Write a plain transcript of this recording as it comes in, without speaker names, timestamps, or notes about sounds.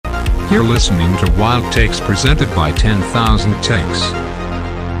You're listening to Wild Takes presented by 10,000 Takes.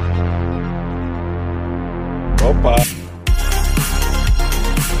 Opa.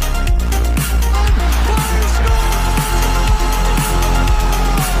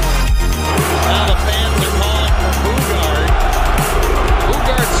 Now the fans are calling for Boogaard.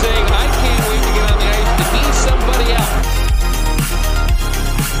 Boogaard saying, I can't wait to get on the ice to be somebody else.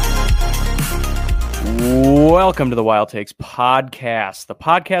 Welcome to the Wild Takes podcast, the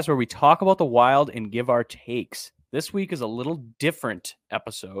podcast where we talk about the Wild and give our takes. This week is a little different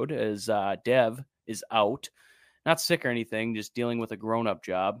episode as Dev is out. Not sick or anything, just dealing with a grown-up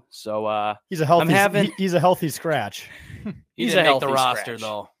job. So he's a healthy. He's a healthy scratch. He He's didn't a make the healthy roster, scratch.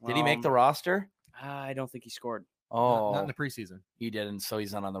 though. Did he make the roster? I don't think he scored. Oh, Not in the preseason. he didn't, so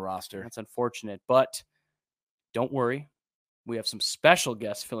he's not on the roster. That's unfortunate, but don't worry. We have some special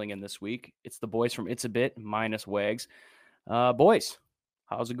guests filling in this week. It's the boys from It's a Bit minus Wags. Boys,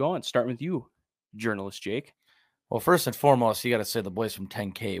 how's it going? Starting with you, journalist Jake. Well, first and foremost, you got to say the boys from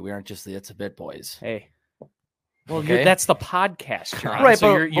 10K. We aren't just the It's a Bit boys. Hey. Well, Okay. that's the podcast, John. Right,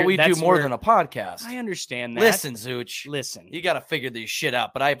 So but we do that's more where- than a podcast. I understand that. Listen, Zooch. Listen. You got to figure this shit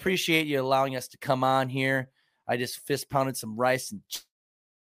out. But I appreciate you allowing us to come on here. I just fist pounded some rice and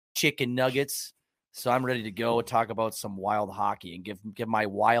chicken nuggets. So I'm ready to go talk about some Wild hockey and give my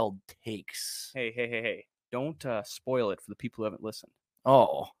Wild takes. Hey. Don't spoil it for the people who haven't listened.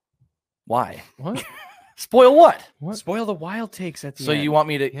 Oh, why? What? Spoil what? Spoil the Wild Takes at the So end. you want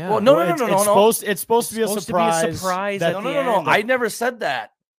me to? Yeah. Well, no. It's supposed to be a Supposed to be a surprise. surprise That, at No. the end. I never said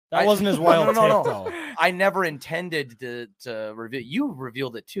that. that wasn't his wild No. take, though. I never intended to reveal. You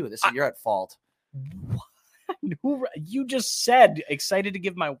revealed it too. You're at fault. You just said excited to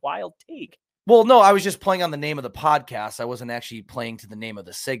give my Wild Take. Well, no, I was just playing on the name of the podcast. I wasn't actually playing to the name of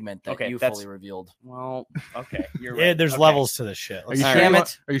the segment that Okay, you that's- fully revealed. Well, okay, you're Yeah, right. there's Okay. levels to this shit. Are you, All sure right. you Damn want,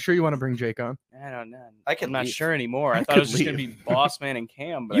 it. are you sure you want to bring Jake on? I don't know. I can I'm not leave. sure anymore. I I thought it could was just going to leave. be Boss Man and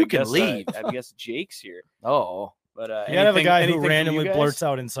Cam, but You I can guess, leave. I guess Jake's here. Oh, But You gotta have a guy who anything from randomly you guys? blurts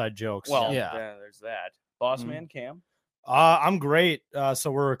out inside jokes. Well, Yeah. there's that. Boss Mhm. Man, Cam. I'm great.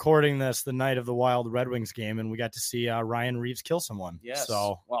 So we're recording this the night of the Wild Red Wings game, and we got to see Ryan Reeves kill someone. Yes.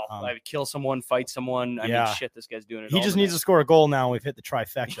 So well, um, kill someone, fight someone. I yeah. mean, shit, this guy's doing it. he all just the needs to time. score a goal now. We've hit the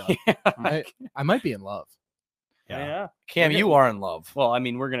trifecta. I might be in love. Yeah. Cam, We're you gonna- are in love. Well, I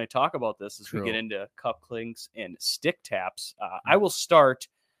mean, we're going to talk about this as we True. get into cup clinks and stick taps. I will start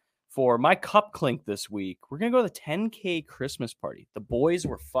for my cup clink this week. We're going to go to the 10K Christmas party. The boys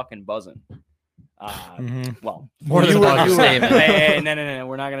were fucking buzzing. Mhm. Well, More than you a were- buzzing you were- statement. Hey, no.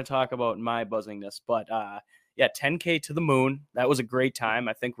 We're not going to talk about my buzzingness, but yeah, 10K to the moon. That was a great time.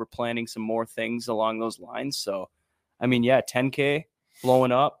 I think we're planning some more things along those lines. So, I mean, yeah, 10K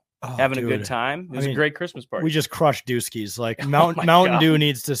blowing up. Oh, Having a good dude. time. It I was a mean, great Christmas party. We just crushed Dewskis. Like Oh Mountain my God. Dew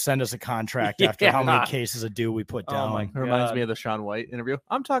needs to send us a contract after how Yeah. many cases of Dew we put Oh down. my It reminds God. me of the Sean White interview.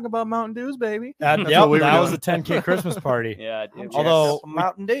 I'm talking about Mountain Dews, baby. That, That's yep, what we were that was doing. a 10K Christmas party. yeah, it Although- was-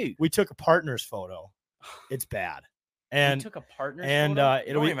 Mountain Dew. We took a partner's photo. It's bad. we And took a partner and photo? You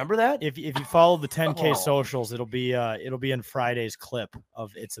it'll don't be remember that? if you follow the 10K Oh. socials, it'll be in Friday's clip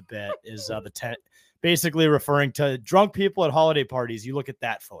of It's a Bit is the 10 basically referring to drunk people at holiday parties. You look at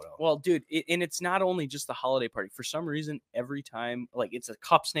that photo. Well, dude, and it's not only just the holiday party. For some reason, every time, like it's a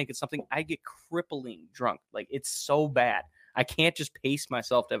cup snake, it's something, I get crippling drunk. Like it's so bad. I can't just pace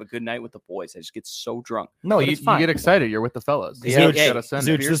myself to have a good night with the boys. I just get so drunk. No, But you, it's fine. You get excited. You're with the fellas. Yeah, You hey, gotta send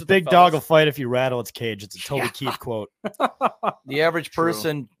Zooch, it. beers this with the big dog fellas. will fight if you rattle its cage. It's a Toby Yeah. Keith quote. the average True.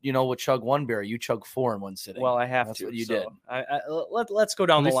 person, will chug one beer. You chug four in one sitting. Well, I have That's to. what you so did. Let's go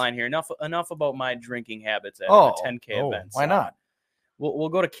down At the least- line here. Enough about my drinking habits at Oh, the 10K oh, events. Why not? We'll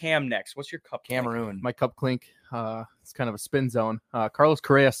go to Cam next. What's your cup? clink? Cameroon. My cup clink. It's kind of a spin zone. Carlos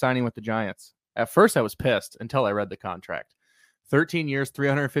Correa signing with the Giants. At first, I was pissed until I read the contract. 13 years,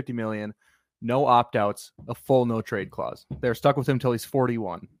 $350 million, no opt-outs, a full no trade clause. They're stuck with him until he's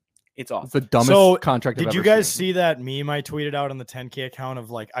 41. It's It's awesome. the dumbest So, contract. I've Did you ever guys seen. see that meme I tweeted out on the 10K account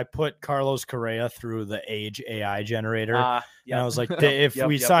of like I put Carlos Correa through the age AI generator? And I Yeah. was like, if Yep,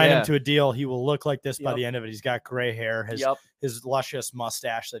 we yep. sign Yeah. him to a deal, he will look like this by Yep. the end of it. He's got gray hair. Yep. His luscious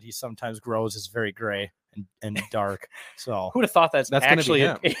mustache that he sometimes grows is very gray and dark. So Who would have thought that's That's gonna be actually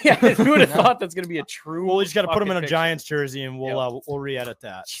him. yeah, who would have thought that's going to be a true well, we just got to put him in a fucking picture? Giants jersey and we'll Yep. re-edit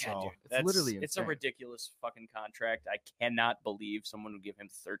that. Yeah, So dude, It's that's literally it's a insane. ridiculous fucking contract. I cannot believe someone would give him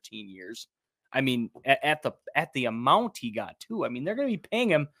 13 years. I mean, at the amount he got too. I mean, they're going to be paying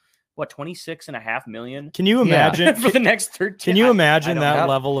him what 26.5 million can you Yeah. imagine? for the next 13. Can you imagine don't that know.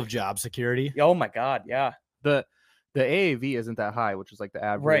 level of job security? Oh my god, yeah. The AAV isn't that high, which is like the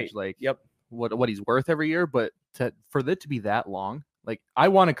average, Right. like Yep. what he's worth every year. But for it to be that long, Like, I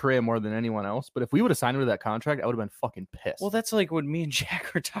wanted Correa more than anyone else, but if we would have signed him to that contract, I would have been fucking pissed. Well, that's like what me and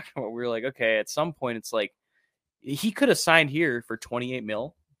Jack were talking about. We were like, okay, at some point, it's like he could have signed here for 28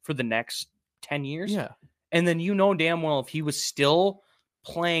 mil for the next 10 years. yeah. And then damn well if he was still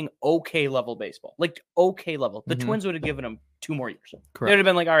playing okay level baseball, like okay level, the Mhm. Twins would have given him 2 more years. Correct. They'd have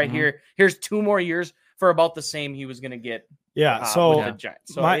been like, all right, Mhm. here's 2 more years for about the same he was going to get. Yeah. So with the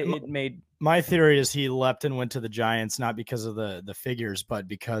Giants. So my- it made my theory is he leapt and went to the Giants not because of the figures, but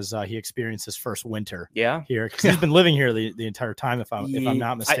because he experienced his first winter yeah. here. Because he's been living here the entire time, if I'm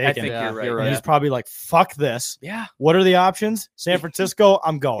not mistaken. I think Yeah, you're right. you're And right. he's probably like, "Fuck this! Yeah. What are the options? San Francisco,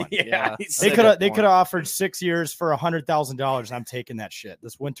 I'm going." Yeah. They They Good could have point. offered 6 years for $100,000. I'm taking that shit.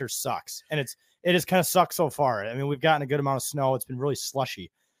 This winter sucks, and it has kind of sucked so far. I mean, we've gotten a good amount of snow. It's been really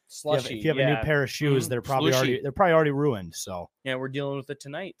slushy. Slushy. If you have a new pair of shoes, Mhm. they're probably Slushy. already ruined. So Yeah, we're dealing with it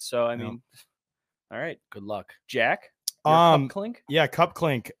tonight. So I Yeah. mean, all right, Good luck. Jack. Your cup clink. yeah, Cup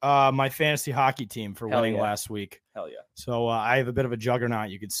Clink, my fantasy hockey team for Hell winning yeah. last week. Hell yeah. So I have a bit of a juggernaut.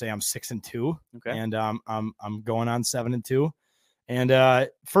 You could say I'm 6-2, Okay. and I'm going on 7-2, and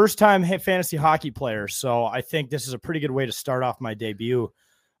first time fantasy hockey player. So I think this is a pretty good way to start off my debut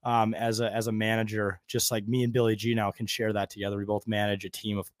as a manager. Just like me and Billy G now can share that together. We both manage a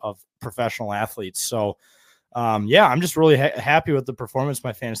team of professional athletes. So yeah, I'm just really happy with the performance of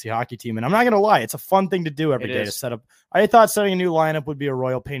my fantasy hockey team. And I'm not going to lie, it's a fun thing to do every It day to is. set up. I thought setting a new lineup would be a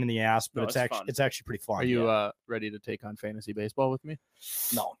royal pain in the ass, but No, it's it's actually fun. it's actually pretty fun. Are you ready to take on fantasy baseball with me?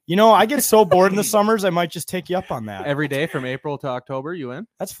 No. You know, I get so bored in the summers, I might just take you up on that. Every day from April to October, you in?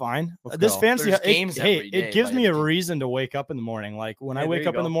 That's fine. Let's This go. fantasy There's it- games hey, every day, it gives by me a the way. reason to wake up in the morning. Like when I Yeah, there wake you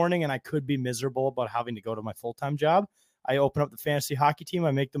up in the go. morning and I could be miserable about having to go to my full-time job, I open up the fantasy hockey team,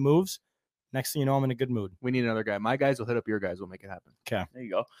 I make the moves. Next thing you know, I'm in a good mood. We need another guy. My guys will hit up your guys. We'll make it happen. There you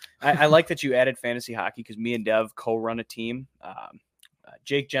go. I like that you added fantasy hockey because me and Dev co-run a team.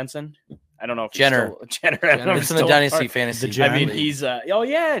 Jake Jensen. I don't know if he's Jenner. still, Jenner. I don't know if It's he's in the still a Dynasty part- Fantasy. The I mean, League. he's oh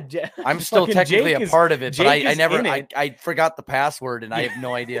yeah. I'm still fucking technically Jake a is- part of it, but Jake I is never in it. I forgot the password and I have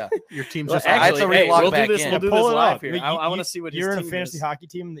no idea. Your team's Well, just I have actually, to hey, re-log we'll back do this. in. We'll do Pull this it live up. here. You- I want to you- see what you're his in a team fantasy is. hockey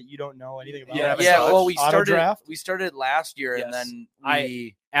team that you don't know anything about. Yeah, Yeah, well, we Auto started draft? last year, Yes. and then I-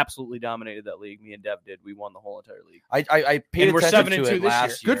 we Absolutely dominated that league. Me and Dev did. We won the whole entire league. I paid And we're attention 7-2 to it this year.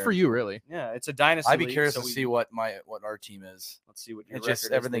 last year. good for you, really. Yeah, it's a dynasty. I'd be league, curious so to we- see what our team is. Let's see what your It's just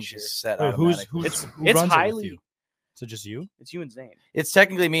record is everything's this year. just set Wait, automatically. It's who it's runs it with highly. you? So just you? It's you and Zane. It's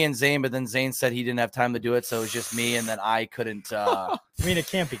technically me and Zane, but then Zane said he didn't have time to do it, so it was just me, and then I couldn't. I mean, it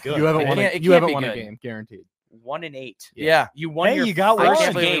can't be good. You haven't It won. can't- it You can't haven't be won a good. game, guaranteed. 1-8. yeah. You won. Hey, your you got I one. first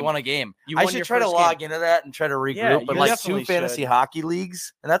can't believe we game. won a game. You I won should your try to first log game. into that and try to regroup. Yeah, but you like definitely 2 fantasy should. hockey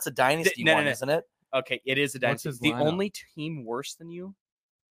leagues, and that's a dynasty No, no, one, no. isn't it? Okay, it is a What's dynasty. his The lineup? only team worse than you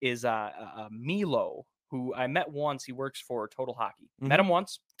is Milo, who I met once. He works for Total Hockey. Met him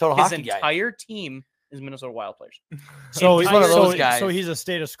once. Total His hockey guy. entire team is Minnesota Wild players. So He's one of those so guys. he's a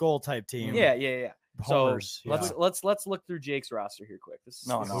status goal type team. Yeah. Homers, So yeah. let's look through Jake's roster here quick. This is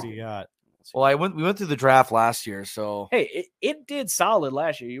No, this no. Who do you got? Well, we went through the draft last year, so Hey, it did solid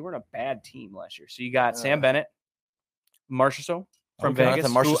last year. You weren't a bad team last year. So you got Sam Bennett, Marchessault from Okay. Vegas.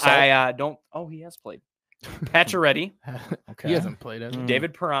 Jonathan Who Marchessault. I don't. Oh, he has played. Pacioretty, Okay. He hasn't played it. Mm.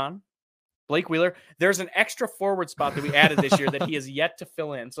 David Perron, Blake Wheeler. There's an extra forward spot that we added this year that he has yet to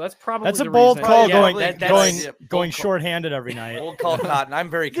fill in. So that's probably That's a the bold reason. call Yeah, going that- that's- going yeah, going bold call. shorthanded every night. Old Call Cotton.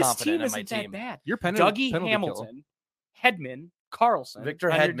 I'm very This confident team in my isn't that team. bad. Your Dougie penalty Hamilton, Hedman, Carlson,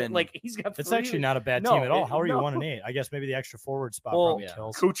 Victor on your- Hedman. Like he's got. It's three- actually not a bad No, team at all. it- How are you no. 1-8? I guess maybe the extra forward spot Well, probably yeah.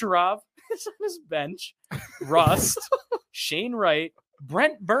 kills. Kucherov is on his bench. Rust, Shane Wright,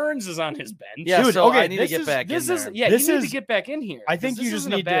 Brent Burns is on his bench. Yeah, Dude, so okay, I need to this get is- back This in is there. yeah. This You need is- to get back in here. I 'cause think this you just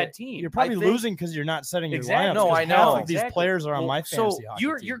isn't need a bad to. team. You're probably think- losing because you're not setting your Exactly. lineups. No, 'cause I know. half of these Exactly. players are on my So fantasy hockey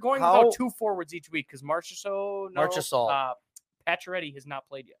you're team. going How- without 2 forwards each week because Marchessault. Pacioretty has not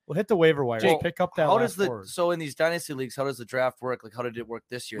played yet. Well, hit the waiver wire. Jake, Pick up that. How last does the forward. so in these dynasty leagues? How does the draft work? Like, how did it work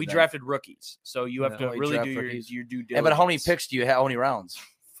this year? We then? drafted rookies, so you have Yeah. to Oh, you really draft do rookies. your due diligence. Yeah, but how many picks do you have? How many rounds?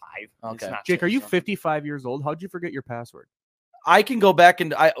 5. Okay. It's not Jake, are you so- 55 years old? How'd you forget your password? I can go back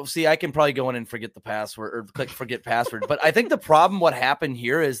and I can probably go in and forget the password or click forget password. But I think the problem, what happened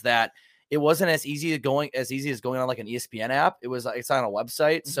here, is that it wasn't as easy as going on like an ESPN app. It's on a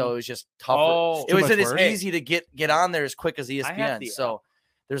website, so it was just tougher. Oh, it too wasn't much as work. easy to get on there as quick as I have ESPN. the So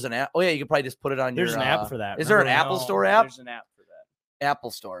there's an app. Oh yeah, you could probably just put it on There's your. an app for that. Is there an Remember Apple No, Store app? There's an app for that.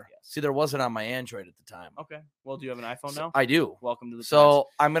 Apple Store. Yes. See, there wasn't on my Android at the time. Okay. Well, do you have an iPhone So now? I do. Welcome to the So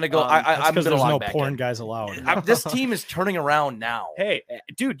I'm gonna go. Um, That's I'm because gonna there's log no back porn in. guys allowed. This team is turning around now. Hey,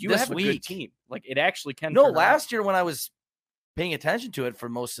 dude, you This have a good week- team. Like it actually can. No, turn around. last year when I was paying attention to it for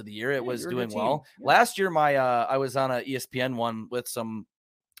most of the year. It Yeah, was you're a doing good well. team. Yeah. Last year, I was on a ESPN one with some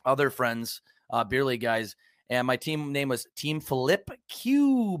other friends, beer league guys, and my team name was Team Philip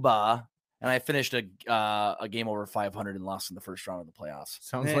Cuba, and I finished a game over 500 and lost in the first round of the playoffs.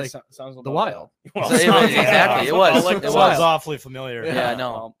 Sounds like sounds the Wild. So exactly, it was. like It the was. Sounds Wild. awfully familiar. Yeah, I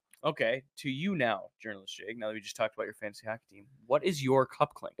know. Well, okay, to you now, journalist Jake. Now that we just talked about your fantasy hockey team, what is your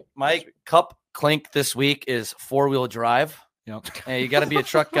cup clink? My cup clink this week is 4-wheel drive. Yep. And you got to be a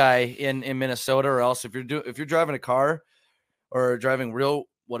truck guy in Minnesota, or else if you're driving a car or driving rear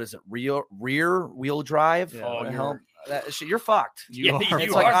wheel drive, Yeah. what Oh, the you're- hell? You're fucked. You are It's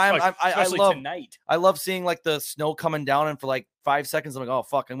you like are I especially love tonight. I love seeing like the snow coming down, and for like 5 seconds, I'm like, oh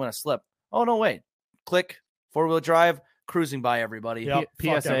fuck, I'm gonna slip. Oh no, wait, click 4-wheel drive, cruising by everybody. Yep.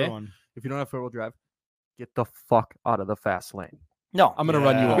 Fuck PSA. everyone. If you don't have 4-wheel drive, get the fuck out of the fast lane. No, I'm gonna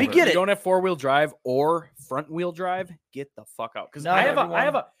run you Yeah. over. We get If it. you don't have 4-wheel drive or front wheel drive, get the fuck out. Because Not I have everyone.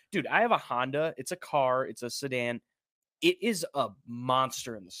 a Honda. It's a car. It's a sedan. It is a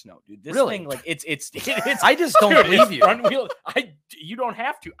monster in the snow, dude. This Really? thing, like, it's I just don't dude, believe it's you. front wheel. You don't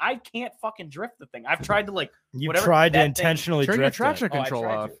have to. I can't fucking drift the thing. I've tried to like. You Whatever tried to that thing- intentionally Turn your drift traction it. Oh, I control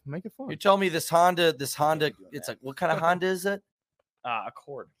tried off. to. Make it fun. You tell me this Honda, doing it's that. like, what kind of Honda is it?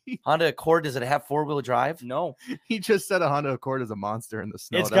 Accord. Honda Accord. Does it have 4-wheel drive? No, He just said a Honda Accord is a monster in the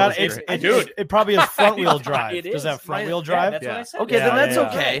snow. It's That got was it's, great. dude. It probably has front wheel drive. It Does is. that have front wheel Yeah, drive? that's what I Yeah. said. Okay, Yeah, then that's yeah.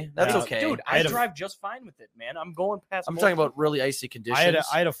 okay. That's Yeah. okay. Dude, I I had a- drive just fine with it, man. I'm going past. I'm most talking people. about really icy conditions.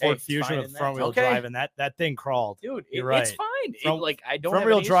 I had a Ford it's Fusion fine with in that. front wheel Okay. drive, and that thing crawled. Dude, You're it's right. fine. Front- Like I don't Front have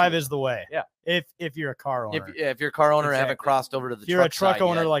wheel any drive issue. is the way. Yeah. If you're a car owner. if you're a car owner and haven't Exactly. crossed over to the If you're a truck truck side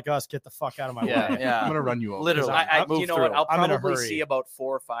owner yet. like us, get the fuck out of my Yeah, way. Yeah. I'm gonna run you over. Literally. I Move you know what? through. I'll I'm in a probably hurry. see about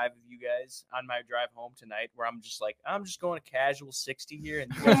 4 or 5 of you guys on my drive home tonight, where I'm just like, I'm just going a casual 60 here,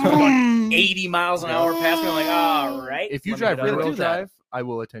 and you guys are going 80 miles an hour past me. I'm like, all right. If you let me drive get out rear of wheel here. do that. drive, I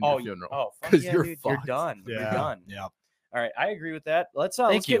will attend oh, your you- funeral. oh, fuck 'cause yeah, you're dude, you're fucked. done. You're Yeah. done. Yeah. All right, I agree with that. Let's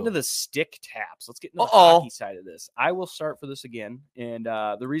Thank get you. into the stick taps. Let's get into the Uh-oh. hockey side of this. I will start for this again, and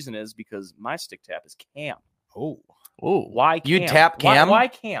the reason is because my stick tap is Cam. Oh. Oh, Why Cam? You tap Cam? Why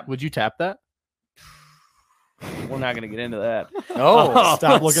Cam? would you tap that? We're not going to get into that. Oh,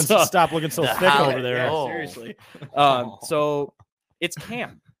 Stop looking so- stop looking so the thick hell- over there. Yeah, Oh. seriously. So it's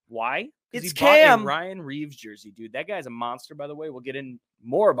Cam. Why? 'Cause It's he bought a Cam. Ryan Reeves jersey, dude. That guy's a monster, by the way. We'll get in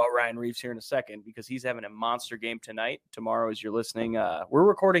more about Ryan Reeves here in a second because he's having a monster game tonight. Tomorrow, as you're listening, we're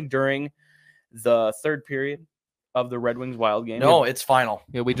recording during the third period of the Red Wings Wild game. no, it's final.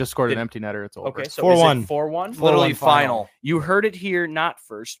 Yeah, we just scored an Did- empty netter. It's over. Okay, so 4-1. is it 4-1? Literally 4-1 final. final. You heard it here, not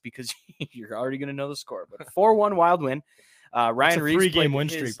first, because you're already going to know the score. But 4-1 Wild win. Ryan a Reeves 3-game played win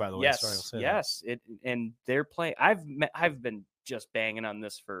his- streak, by the way. Yes, Sorry, I'll say that. yes. And they're playing. I've been just banging on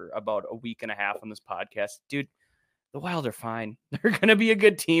this for about a week and a half on this podcast, dude. The Wild are fine. They're going to be a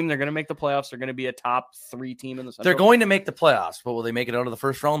good team. They're going to make the playoffs. They're going to be a top 3 team in the Central. They're going to make the playoffs, but will they make it out of the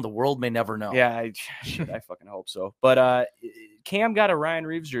first round? The world may never know. Yeah, I fucking hope so. But Cam got a Ryan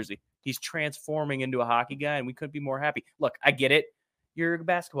Reeves jersey. He's transforming into a hockey guy, and we couldn't be more happy. Look, I get it. You're a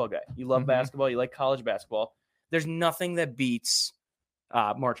basketball guy. You love Mhm. basketball. You like college basketball. There's nothing that beats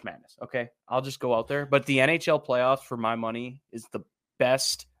March Madness. Okay, I'll just go out there. But the NHL playoffs, for my money, is the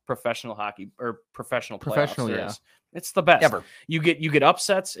best professional hockey or professional playoffs Professional, there yeah. is. It's the best. Ever. You get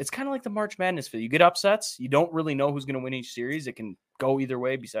upsets. It's kind of like the March Madness feel. You get upsets. You don't really know who's going to win each series. It can go either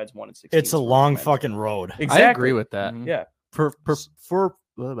way. Besides 1 and 16. It's a long fucking road. Exactly. I agree with that. Mhm. Yeah. For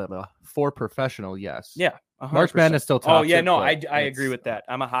blah, blah, blah. For professional, yes. Yeah. March 100%. Madness still Oh tops yeah, it, no, but I agree it's- with that.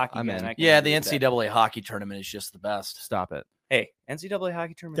 I'm a hockey I'm man. in. I can Yeah, agree the with that. NCAA hockey tournament is just the best. Stop it. Hey, NCAA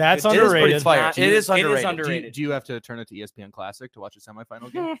hockey tournament. That's good. It is pretty underrated. fire. Not- It is underrated. Do you have to turn it to ESPN Classic to watch a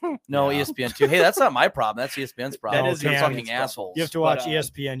semifinal game? No, Yeah. ESPN 2. Hey, that's not my problem. That's ESPN's problem. That is They're ESPN's fucking problem. assholes. You have to But, watch E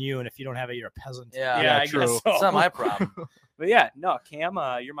ESPNU, and if you don't have it, you're a peasant. Yeah, Yeah, I true. guess so. It's not my problem. But yeah, no, Cam,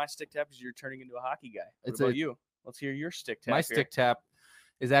 you're my stick tap because you're turning into a hockey guy. What It's about a- you? Let's hear your stick tap. My here. stick tap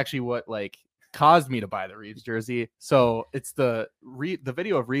is actually what caused me to buy the Reeves jersey. So it's the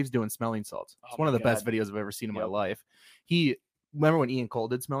video of Reeves doing smelling salts. It's Oh one of my the best God. videos I've ever seen in my Yep. life. Remember when Ian Cole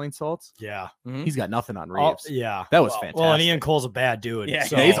did smelling salts? Yeah. Mhm. He's got nothing on All- Reeves. yeah. That was Well, fantastic. Well, and Ian Cole's a bad dude. Yeah,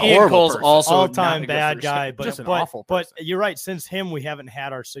 so he's a Ian horrible Cole's person. also all-time not a good bad person. guy, but Just an but, awful but person. you're right. Since him, we haven't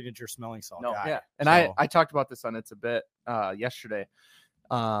had our signature smelling salt No. guy. Yeah, and So- I talked about this on It's a Bit yesterday.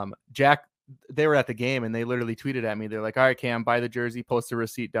 Jack, they were at the game and they literally tweeted at me. They're like, "All right, Cam, buy the jersey, post a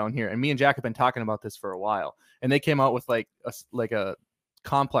receipt down here." And me and Jack have been talking about this for a while, and they came out with like a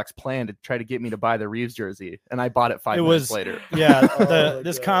complex plan to try to get me to buy the Reeves jersey, and I bought it 5 It minutes was- later. Yeah, Oh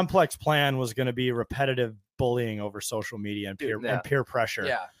this complex plan was going to be repetitive bullying over social media and Dude, peer yeah. and peer pressure.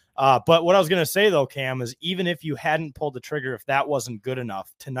 Yeah. But what I was going to say, though, Cam, is even if you hadn't pulled the trigger, if that wasn't good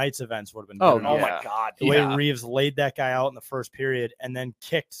enough, tonight's events would have been good enough. Oh, my God. The way Reeves laid that guy out in the first period and then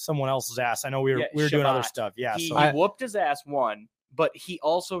kicked someone else's ass. I know we were doing other stuff. Yeah. He So whooped his ass one, but he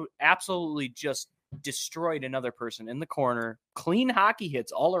also absolutely just destroyed another person in the corner. Clean hockey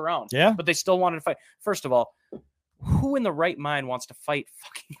hits all around. Yeah. But they still wanted to fight. First of all, who in the right mind wants to fight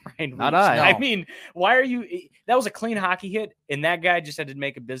fucking Ryan Reeves? Not I. I No. mean, why are you? That was a clean hockey hit, and that guy just had to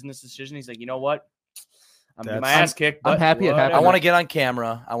make a business decision. He's like, you know what? I'm getting my That's- ass kicked. I'm but happy it happened. I whatever. want to get on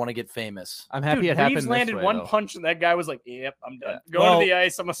camera. I want to get famous. I'm happy Dude, it happened. Reeves this landed way, one though. punch, and that guy was like, "Yep, I'm done. Yeah. Going Well, to the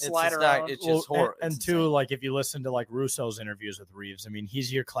ice. I'm gonna It's slide just around." not, it's just Well, horrible. and two, like if you listen to like Russo's interviews with Reeves, I mean,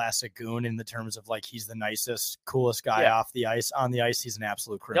 he's your classic goon in the terms of like he's the nicest, coolest guy Yeah. off the ice. On the ice, he's an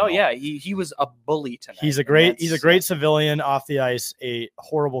absolute criminal. Oh yeah, he was a bully tonight. He's a and great that's- civilian off the ice, a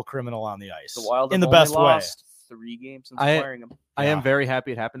horrible criminal on the ice. The Wild in have the only best way. lost 3 games since I- acquiring him. I Yeah. am very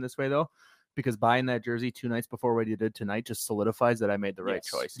happy it happened this way, though, because buying that jersey 2 nights before what you did tonight just solidifies that I made the right Yes.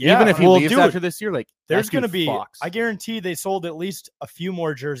 choice. Yeah, Even if he well, leaves dude, after this year, like There's that dude going to be, fucks. I guarantee they sold at least a few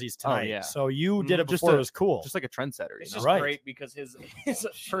more jerseys tonight. yeah. So you did it Just before a- it was cool. just like a trendsetter. You It's know? just Right. great because his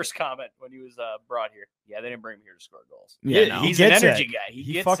first comment when he was brought here, yeah, they didn't bring him here to score goals. Yeah, Yeah, no. he He's an gets energy it. guy. He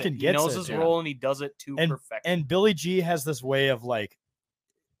He gets fucking it. gets he knows it, his dude. role and he does it to perfection. And Billy G has this way of like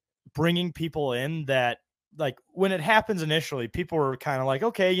bringing people in that like when it happens initially, people were kind of like,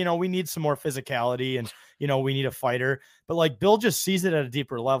 okay, we need some more physicality and, we need a fighter. But like Bill just sees it at a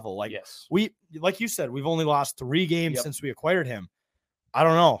deeper level. Like yes, like you said, we've only lost 3 games Yep. since we acquired him. I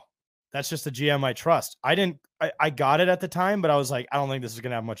don't know. That's just a GM I trust. I got it at the time, but I was like, I don't think this is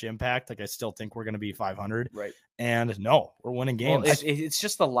going to have much impact. Like, I still think we're going to be 500. right. And no, we're winning Well, games. it's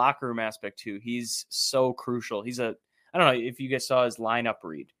just the locker room aspect too. He's so crucial. I don't know if you guys saw his lineup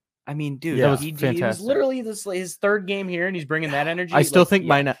read. I mean, dude, Yeah. That was he was fantastic. literally his 3rd game here, and he's bringing that energy. I still Like, think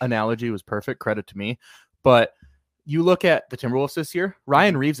yeah. my analogy was perfect. Credit to me. But you look at the Timberwolves this year,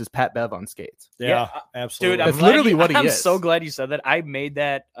 Ryan Reeves is Pat Bev on skates. yeah, Dude, absolutely. I'm That's glad literally what he I'm is. so glad you said that. I made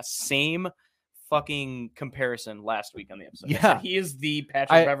that a same fucking comparison last week on the episode. I said, Yeah. he is the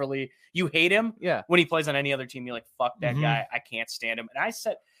Patrick I- Beverly. You hate him Yeah. when he plays on any other team. You're like, fuck that Mhm. guy. I can't stand him. And I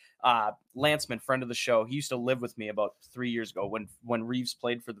said, Lanceman, friend of the show, he used to live with me about 3 years ago when Reeves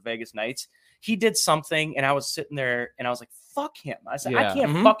played for the Vegas Knights. He did something, and I was sitting there, and I was like, "Fuck him!" I said, "I Yeah.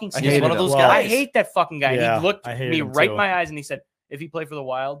 can't Mhm. fucking I stand hated him. one of him. those Well, I guys. hate that fucking guy." Yeah, He looked I hated me him right too. in my eyes, and he said, "If he played for the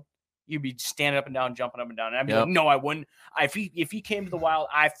Wild, you'd be standing up and down, jumping up and down." And I'd be Yep. like, "No, I wouldn't. If he came to the Wild,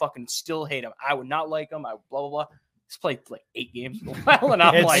 I fucking still hate him. I would not like him. I would blah blah blah." He's played like 8 games in the Wild, and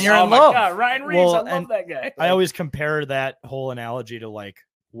I'm It's- like, and you're "Oh in my love." god, Ryan Reeves, Well, I love and that guy." I always compare that whole analogy to like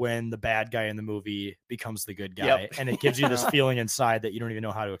when the bad guy in the movie becomes the good guy, Yep. and it gives you this feeling inside that you don't even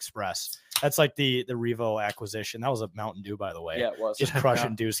know how to express. That's like the Revo acquisition. That was a Mountain Dew, by the way. yeah, it was. Just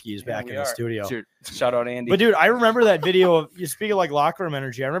crushing Dooskies Yeah, back we in the are. studio. Sure. Shout out Andy. But dude, I remember that video of you speak of like locker room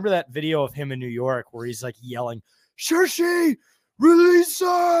energy. I remember that video of him in New York where he's like yelling, "Shershy, release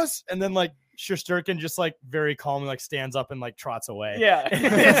us!" And then like Shesterkin just like very calmly like stands up and like trots away. yeah,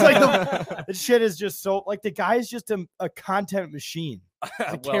 It's like the shit is just so like the guy's just a content machine.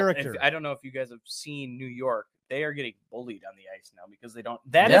 Well, character. I don't know if you guys have seen New York. They are getting bullied on the ice now because they don't.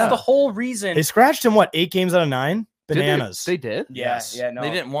 That is Yeah. the whole reason. They scratched him 8 games out of 9? Did they- Bananas. They did. yeah, yes. yeah, no.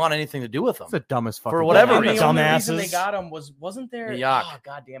 They didn't want anything to do with him. That's the dumbest fucking For whatever thing. And the reason. only reason they Dumbasses. got him wasn't there. Yuck. Oh,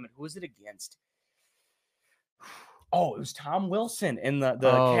 God damn it! Who was it against? Oh, it was Tom Wilson in the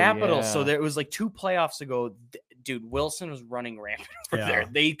Oh, Capitals. So yeah. there was like 2 playoffs ago. Dude, Wilson was running rampant over Yeah. there.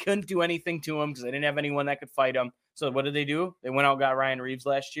 They couldn't do anything to him because they didn't have anyone that could fight him. So what did they do? They went out and got Ryan Reeves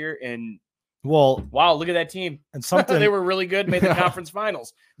last year, and Well, wow, look at that team. and something They were really good, made the conference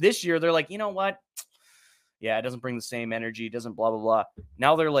finals. This year, they're like, you know what? Yeah, it doesn't bring the same energy. It doesn't blah, blah, blah.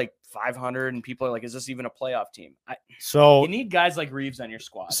 Now they're like 500, and people are like, is this even a playoff team? so You need guys like Reeves on your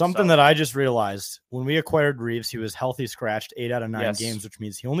squad. something that I just realized when we acquired Reeves, he was healthy scratched 8 out of 9 Yes. games, which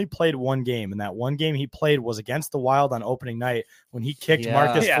means he only played 1 game. And that 1 game he played was against the Wild on opening night when he kicked Yeah.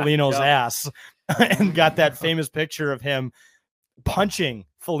 Marcus Yeah, Foligno's yeah. ass and got that famous picture of him punching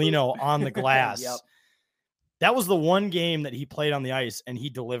Foligno on the glass. Yep. That was the 1 game that he played on the ice and he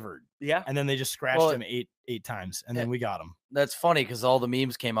delivered. Yeah. And then they just scratched Well, him eight times, and then we got him. That's funny because all the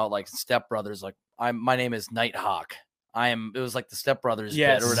memes came out like Step Brothers. Like my name is Nighthawk. It was like the Step Brothers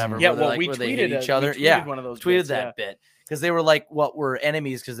Yes. bit or whatever. Yeah, where they're well, like, we where they tweeted hate each it. other. We tweeted Yeah, one of those tweeted bits, that bit because they were like what were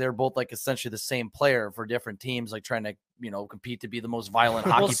enemies because they were both like essentially the same player for different teams, like trying to compete to be the most violent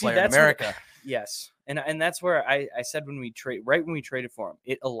hockey see, player in that's what- America. Yes. And that's where I said when we traded for him,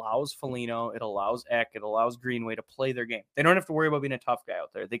 it allows Foligno, it allows Eck, it allows Greenway to play their game. They don't have to worry about being a tough guy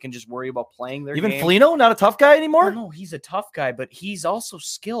out there. They can just worry about playing their Even game. Foligno, not a tough guy anymore? Well, no, he's a tough guy, but he's also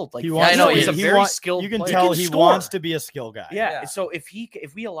skilled. Like He wants- I know, he's a he very skilled You can player. tell He he can wants score. to be a skill guy. Yeah. Yeah. So if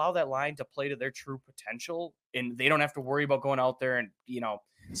we allow that line to play to their true potential, and they don't have to worry about going out there and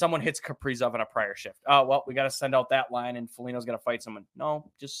someone hits Kaprizov on a prior shift. Oh well, we got to send out that line, and Foligno's got to fight someone. No,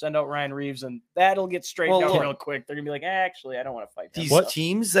 just send out Ryan Reeves, and that'll get straightened Well, out look, real quick. They're gonna be like, actually, I don't want to fight them. These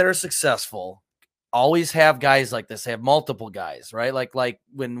teams that are successful always have guys like this. They have multiple guys, right? Like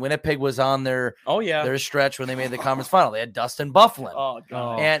when Winnipeg was on their stretch when they made the conference final, they had Dustin Byfuglien. Oh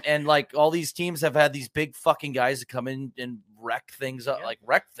god. And like all these teams have had these big fucking guys that come in and wreck things up,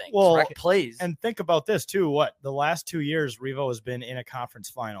 wreck plays. And think about this too. What the last 2 years, Revo has been in a conference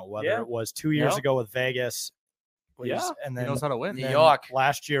final, whether it was 2 years ago with Vegas, and then He knows how to win. New York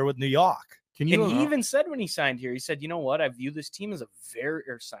last year with New York. Can you? And he even said when he signed here, he said, "You know what? I view this team as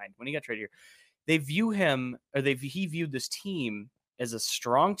signed when he got traded here. They view him, or he viewed this team as a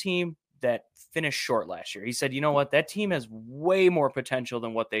strong team that finished short last year. He said, you know what? That team has way more potential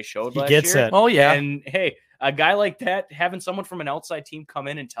than what they showed last year. He gets it. Oh yeah. And hey, a guy like that, having someone from an outside team come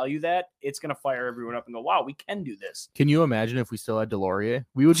in and tell you that, it's going to fire everyone up and go, wow, we can do this. Can you imagine if we still had Delorier?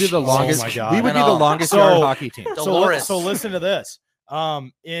 We would be the Oh longest. my God. We would be I the know. longest So- yard hockey team. Dolores. So listen to this.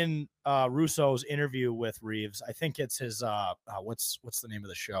 In Russo's interview with Reeves, I think it's his what's the name of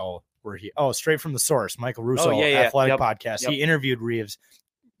the show where Straight from the Source, Michael Russo athletic podcast. Yep. He interviewed Reeves,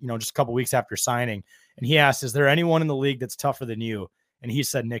 just a couple weeks after signing, and he asked, "Is there anyone in the league that's tougher than you?" And he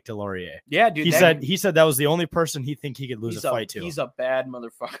said Nick Delorier. Yeah, dude. He said that was the only person he could lose a fight to. He's a bad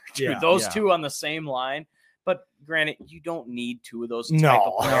motherfucker, dude. Yeah, Those yeah. two on the same line. But granted, you don't need two of those type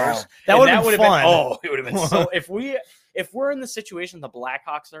No. of players. That And would have been fun. it would have been so. If we're in the situation the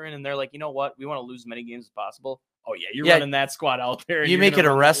Blackhawks are in, and they're like, you know what, we want to lose as many games as possible. Oh yeah, you're running that squad out there. And You you're make gonna it a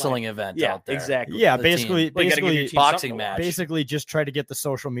run that wrestling line. event Yeah, out there. exactly. Yeah, The basically, team. Well, you gotta give your team boxing something to match. watch. basically just try to get the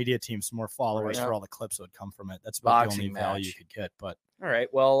social media team some more followers Right. for all the clips that would come from it. That's about the Boxing only value match. you could get. But All right.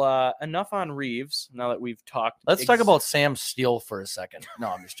 Well, enough on Reeves. Now that we've talked, Let's talk about Sam Steele for a second. No,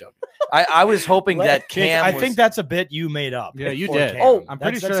 I'm just joking. I was hoping that Jake, Cam. I was- think that's a bit you made up. Yeah, you for did. Cam. Oh, I'm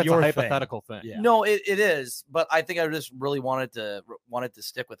pretty sure that's that's a your thing. hypothetical thing. Yeah. No, it is, but I think I just really wanted to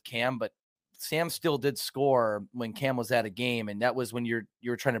stick with Cam. But Sam still did score when Cam was at a game, and that was when you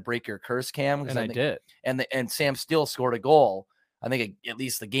were trying to break your curse, Cam. 'cause And I think- did. and Sam still scored a goal. I think at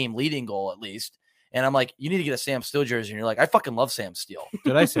least the game leading goal, at least. And I'm like, you need to get a Sam Steele jersey. And you're like, I fucking love Sam Steele.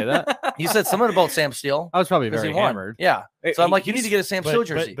 Did I say that? You said something about Sam Steele. I was probably 'cause very he won. hammered. Yeah. So I'm like, you need to get a Sam Steele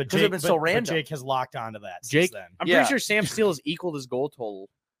jersey But because Jake, it's been so but random. Jake has locked onto that. Jake- since then. I'm Yeah. pretty sure Sam Steele has equaled his goal total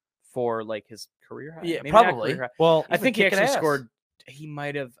for like his career high. Yeah, Maybe not probably. career high. Well, I He's think been he kicking actually ass. scored. He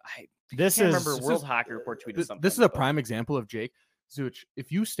might have. I this can't is remember. World Hockey Report tweeted something. This is a but- prime example of Jake Zuch.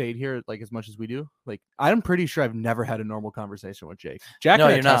 If you stayed here like as much as we do, like I'm pretty sure I've never had a normal conversation with Jake. Jack No,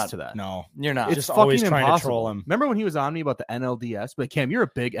 can you're attest not. to that. no. You're not. It's Just always fucking trying to impossible. troll him. Remember when he was on me about the NLDS? But Cam, you're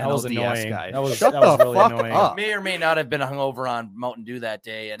a big That was NLDS annoying. guy. That was- Shut that was the really fuck annoying. up. May or may not have been hungover on Mountain Dew that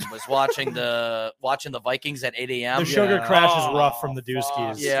day and was watching the Vikings at 8 a.m. The sugar Yeah. crash is Oh, rough from the fuck.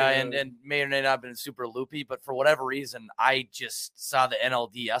 Dewskis. Yeah, dude. and may or may not have been super loopy, but for whatever reason, I just saw the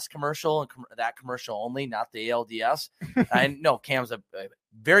NLDS commercial and that commercial only, not the ALDS. I know Cam's a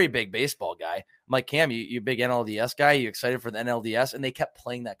very big baseball guy. I'm like, Cam, you a big NLDS guy? You excited for the NLDS? And they kept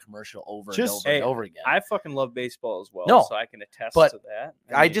playing that commercial over Just- and over again. I fucking love baseball as well. No, so I can attest but to that.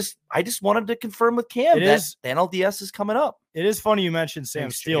 I mean, just wanted to confirm with Cam It that is- the NLDS is coming up. It is funny you mentioned Sam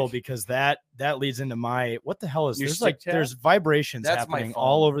Thanks, Steele Jake. because that leads into my what the hell is Your there's stick like tap? there's vibrations That's my happening phone.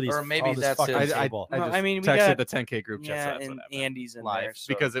 all over these Or maybe all this that's fucking his. table. I No, just I mean, we texted got- the 10K group chat. yeah, so that's and what happened. Andy's in Live there so.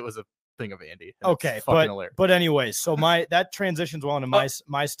 because it was a thing of Andy. and Okay, it's fucking hilarious. but anyways, so that transitions well into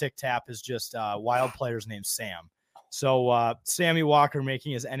my stick tap is just wild players named Sam. So Sammy Walker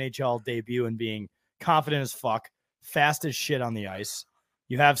making his NHL debut and being confident as fuck, fast as shit on the ice.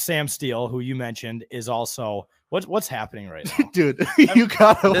 You have Sam Steele, who you mentioned is also what's happening right now. Dude, you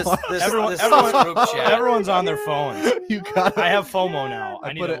gotta This, watch- this, Everyone- this everyone- group chat. Everyone's on their phones. you gotta I have FOMO now. I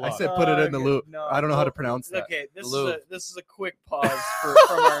I need put to it. I look. said put it in the Okay, loop. no, I don't know how to well, pronounce that. Okay, this Lou. is a quick pause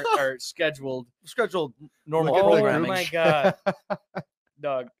from our scheduled normal Oh programming. my god,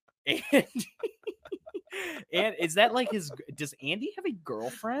 Doug. And is that like his? Does Andy have a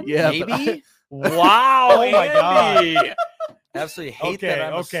girlfriend? Yeah, but Maybe. Wow. Oh my God. Andy. Absolutely hate Okay, that.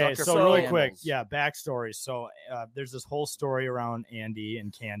 I'm a okay. sucker So for really candles. quick, yeah, backstory. So there's this whole story around Andy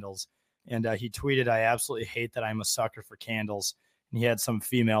and candles, and he tweeted, "I absolutely hate that I'm a sucker for candles." And he had some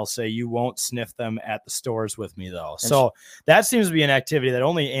female say, "You won't sniff them at the stores with me, though." So that seems to be an activity that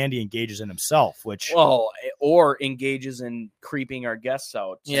only Andy engages in himself, which or engages in creeping our guests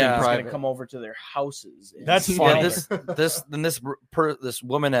out. So Yeah. he's going to Private. come over to their houses. and That's smother funny. This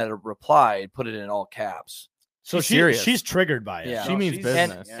woman had replied, put it in all caps. so She's serious. she's triggered by it. Yeah. She means she's-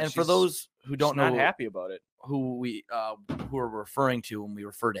 business. yeah, And for she's- those who don't she's know not happy about it. who are referring to when we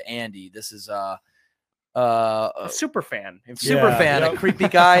refer to Andy, this is A super fan. super Yeah. fan, Yep. a creepy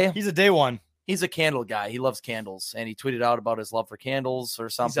guy. He's a day one. He's a candle guy. He loves candles, and he tweeted out about his love for candles or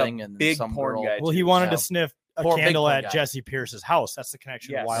something. He's a and big some porn girl, guy. Well, he too, wanted yeah. to sniff a Big candle porn at guy. Jesse Pierce's house. That's the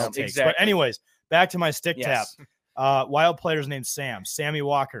connection Yes, to Wild Takes. exactly. But anyways, back to my stick Yes. tap. Wild player's named Sammy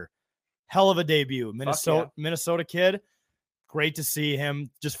Walker. Hell of a debut. Minnesota kid. Great to see him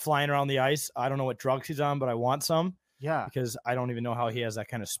just flying around the ice. I don't know what drugs he's on, but I want some Yeah. because I don't even know how he has that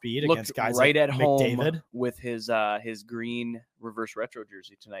kind of speed Looked against guys right like at home McDavid. with his green reverse retro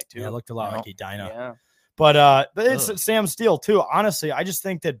jersey tonight too. Yeah, it looked a lot like Edina. Yeah. But it's Sam Steele too. Honestly, I just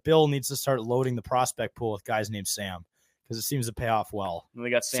think that Bill needs to start loading the prospect pool with guys named Sam because it seems to pay off well. And they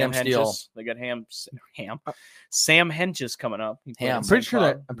got Sam Sam Steele. Hentges. They got Sam Hentges coming up. He played Ham. in I'm St. pretty sure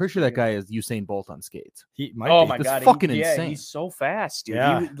Cloud. that guy is Usain Bolt on skates. He might Oh be. my That's god, fucking yeah, insane. he's so fast, dude.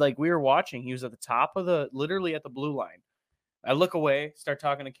 Yeah. Like we were watching, he was at the top of literally at the blue line. I look away, start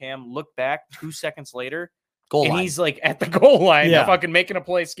talking to Cam, look back 2 seconds later, goal and line. he's like at the goal line, Yeah. fucking making a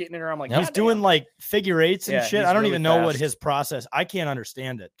play, skating it around. I'm like, He's "God doing damn." like figure eights and Yeah, shit. he's I don't really even know what fast. his process. I can't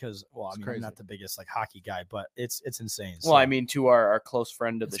understand it because, well, I It's mean, crazy. I'm not the biggest like hockey guy, but it's insane. Well, I mean, to our close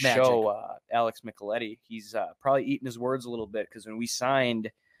friend of the It's magic. show, Alex Micheletti, he's probably eating his words a little bit because when we signed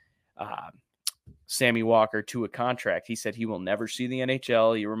Sammy Walker to a contract, he said he will never see the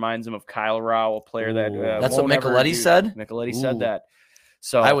NHL. He reminds him of Kyle Rao, a player that Ooh. That's what won't ever Micheletti do- said? Micheletti Ooh. said that.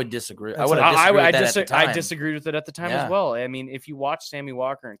 So I would disagree. I That's would a- have disagreed with that at the I time. disagreed with it at the time Yeah. as well. I mean, if you watch Sammy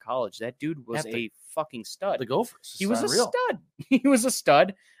Walker in college, that dude was At the- a fucking stud. The Gophers. He was a It's unreal. stud. He was a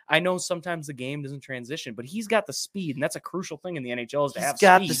stud. I know sometimes the game doesn't transition, but he's got the speed, and that's a crucial thing in the NHL is to He's have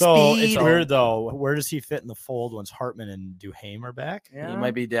got speed. the so it's speed. weird though. Where does he fit in the fold once Hartman and Duhaime are back? He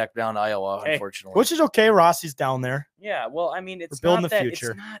might be back down to Iowa, Hey, unfortunately. Which is okay. Rossi's down there. Yeah, well, I mean, it's building not the that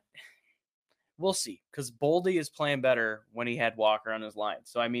future. it's not. We'll see, because Boldy is playing better when he had Walker on his line.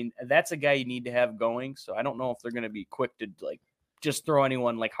 So I mean, that's a guy you need to have going. So I don't know if they're going to be quick to like just throw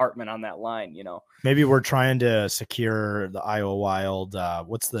anyone like Hartman on that line. You know, Maybe we're trying to secure the Iowa Wild.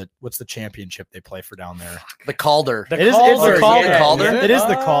 What's the championship they play for down there? the Calder. The It is Calder, the Calder. yeah. Calder? It is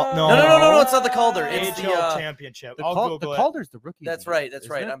the Calder. No, no, it's not the Calder. It's the AHL championship. The, I'll Cal- Google the it. Calder's the rookie. That's league, right. That's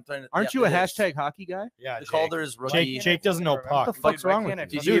isn't right. it? I'm trying to. Aren't yeah, you a it is. hashtag hockey guy? Yeah, The Jake. Calder's rookie. Jake doesn't know puck. What the fuck's wrong with Why you? can't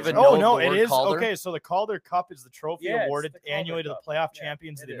I Did you find even it? know Oh no, the it word is Calder? okay. So the Calder Cup is the trophy Yeah, it's awarded the Calder annually to the Cup. playoff Yeah,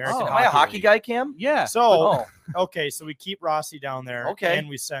 champions of the it is. American Oh, am Hockey I a hockey League. guy, Cam? Yeah. So Oh, okay, so we keep Rossi down there, Okay. and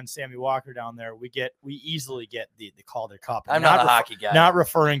we send Sammy Walker down there. We easily get the Calder Cup. I'm not a hockey guy. Not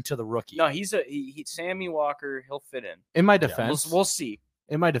referring to the rookie. No, he's Sammy Walker. He'll fit in. In my We'll, defense, we'll see.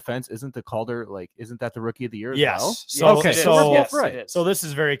 isn't the Calder isn't that the rookie of the year? As Yes. well? So Yes, okay, it is. so we're both Yes, right. it is. so this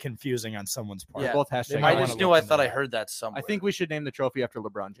is very confusing on someone's part. We're Yeah. both They hashtag. might I wanna just look knew I into thought I that. heard that somewhere. I think we should name the trophy after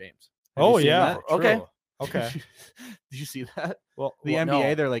LeBron James. Have Oh you seen yeah. that? Okay. true. Okay. Did you see that? Well, The well, NBA,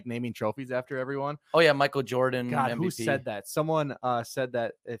 no. they're like naming trophies after everyone. Oh yeah, Michael Jordan. God, MVP. who said that? Someone said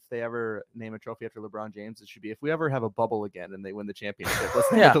that if they ever name a trophy after LeBron James, it should be if we ever have a bubble again and they win the championship.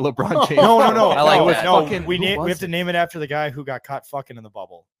 Let's name Yeah. it the LeBron James. no. I like no, that. no. Fucking- we who was have to it? name it after the guy who got caught fucking in the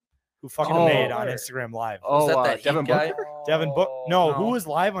bubble, who fucking Oh. made on Instagram Live. Oh, that Heat Devin guy? Booker? Devin Book. No, no. who was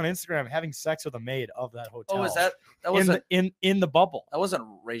live on Instagram having sex with a maid of that hotel? Oh, is that in wasn't in the bubble? that wasn't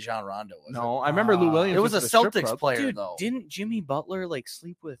Rajon Rondo? Was No, I remember Lou Williams. it was a went to the strip Celtics club. player Dude, though. didn't Jimmy Butler like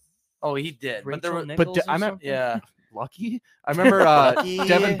sleep with Oh, he did. But there Rachel were, Nichols? I or mean- something? yeah. Lucky. I remember Lucky.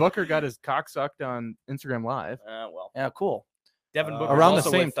 Devin Booker got his cock sucked on Instagram Live. Well, Yeah, cool. Devin Booker Around the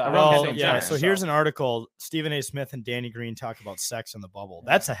also same- with, around Well, the same yeah. time, So here's an article: Stephen A. Smith and Danny Green talk about sex in the bubble.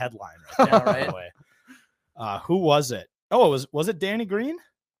 That's a headline, right there, Yeah, by the right. way. Who was it? Oh, was it Danny Green?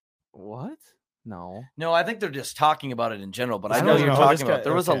 What? No. No, I think they're just talking about it in general, but I I know don't you're know. talking This guy- about.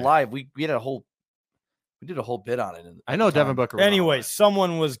 There was a okay. live. We did a whole bit on it. I know Devin Booker. was on Anyway, it.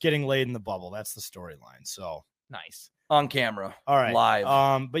 someone was getting laid in the bubble. That's the storyline. So nice. on camera. all right,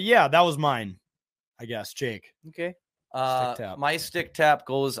 Live. But yeah, that was mine. I guess Jake. okay. Stick tap. My stick tap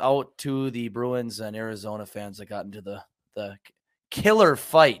goes out to the Bruins and Arizona fans that got into the killer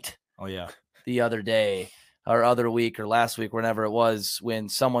fight Oh yeah. the other day or other week or last week, whenever it was, when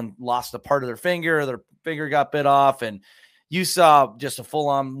someone lost a part of their finger got bit off, and you saw just a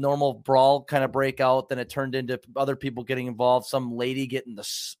full-on normal brawl kind of break out. Then it turned into other people getting involved. Some lady getting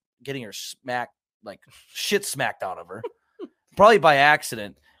her shit smacked out of her. probably by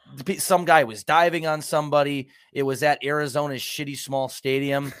accident. Some guy was diving on somebody. It was at Arizona's shitty small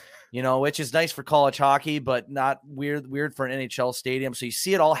stadium, which is nice for college hockey, but not weird for an NHL stadium. So you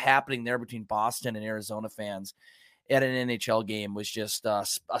see it all happening there between Boston and Arizona fans at an NHL game. Was just a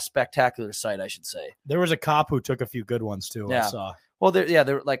spectacular sight, I should say. There was a cop who took a few good ones too. Yeah. I saw. Well,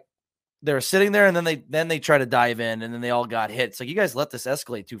 they were sitting there, and then they try to dive in, and then they all got hit. It's like, you guys let this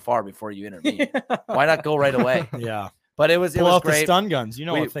escalate too far before you intervene. Why not go right away? Yeah. But it was Pull out great. the stun guns. You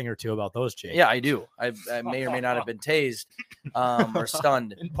know a thing or two about those, Jake. Yeah, I do. I may or may not have been tased or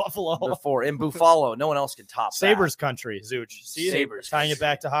stunned In Buffalo. before. In Buffalo, no one else can top Sabres country, Zooch. See, Sabres. tying it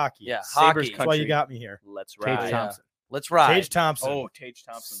back to hockey. Yeah, Sabres hockey. That's why you got me here. Let's Tage ride. Thompson. Let's ride. Tage Thompson. Oh, Tage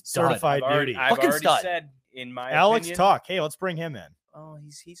Thompson. Certified beauty. I've Fucking already stud. said, in my Alex opinion, Tuck. Hey, let's bring him in. Oh,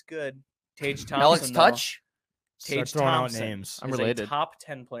 he's good. Tage Thompson. Alex though, Touch. Start Tage throwing Thompson out names. I'm is related. a top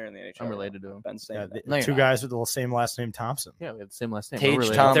 10 player in the NHL. I'm related to him. Been saying Yeah, that. No, you're two not. guys with the same last name, Thompson. Yeah, we have the same last name. Tage We're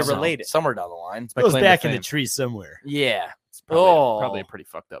related. Thompson. They're related. Somewhere down the line. My Goes claim to back in the fame. tree somewhere. Yeah. It's probably, Oh. probably a pretty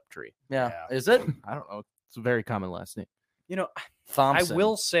fucked up tree. Yeah. Yeah. Is it? I don't know. It's a very common last name. Thompson. I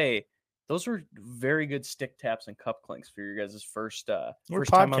will say those were very good stick taps and cup clinks for your guys' first We're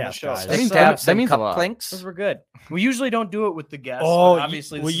time on the podcast show. guys. That means- Taps that and means a cup lot. clinks. Those were good. We usually don't do it with the guests. Oh, but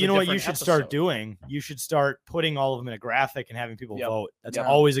obviously, well, this is you a know what you different should start episode. doing? You should start putting all of them in a graphic and having people Yep. vote. That's Yep.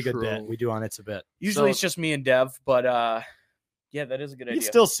 always a good True. bit. We do on It's a Bit. Usually So- it's just me and Dev, but yeah, that is a good You idea.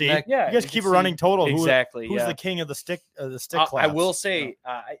 can still see. Next- Yeah, you guys you keep a can running see. total. Exactly. Who's yeah. the king of the stick? I claps? will say,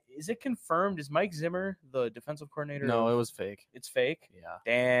 is it confirmed? Is Mike Zimmer the defensive coordinator? No, it was fake. It's fake. Yeah.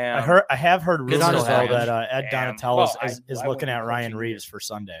 Damn. I have heard Good rumors on though his head. that Ed Damn. Donatello Well, is I looking wouldn't at be Ryan coaching Reeves either. for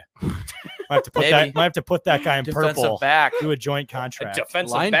Sunday. Might have to put Maybe. that. Might have to put that guy in Defensive purple. back. Do a joint A contract.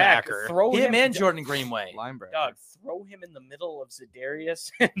 defensive back. Linebacker. Throw Him him and Jordan Greenway. Linebacker. Doug, throw him in the middle of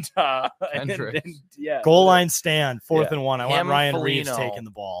Zedarius and Hendricks. yeah. Goal line stand, 4th Yeah. and 1. I want Him, Ryan Reeves Foligno. taking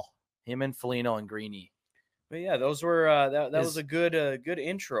the ball. Him and Foligno and Greeny. But yeah, those were that Is- was a good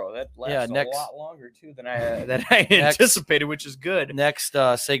intro. That Yeah, lasted next- a lot longer too than I anticipated, which is good. Next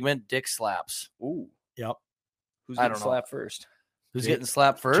segment, Dick slaps. Ooh, Yep. who's I getting don't know. slapped first? Who's Jake- getting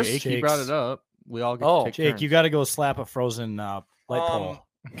slapped first? Jake, he Jake's- brought it up. We all get Oh, to take Jake, turns you got to go slap a frozen light pole.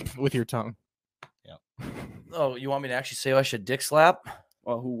 with your tongue. Oh, you want me to actually say I should dick slap?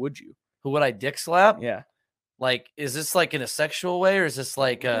 Well, who would you? Who would I dick slap? Yeah, Like, is this like in a sexual way or is this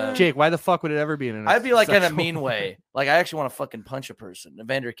like Jake, why the fuck would it ever be in an I'd be like in a sexual mean way. Like, I actually want to fucking punch a person.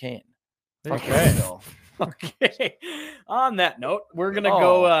 Evander Kane. Fuck Okay. Phil. okay. On that note, we're gonna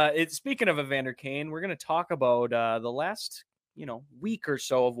go. Speaking of Evander Kane, we're gonna talk about the last week or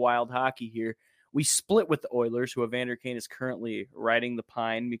so of wild hockey here. We split with the Oilers, who Evander Kane is currently riding the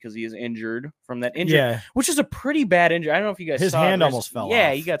pine because he is injured from that injury, Yeah. which is a pretty bad injury. I don't know if you guys His saw it. hand almost fell Yeah,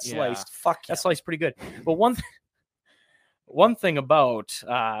 off. he got Yeah. sliced. Fuck That yeah. sliced pretty good. But one thing about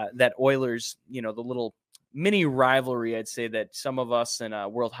that Oilers, the little mini rivalry, I'd say that some of us in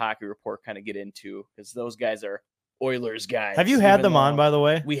World Hockey Report kind of get into, because those guys are Oilers guys. Have you had even them on, though by the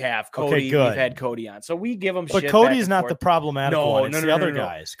way? We have Okay, Cody. good. We've had Cody on, so we give them. But shit Cody's back not and the forth. problematic No, one. It's no, the no, other no, no.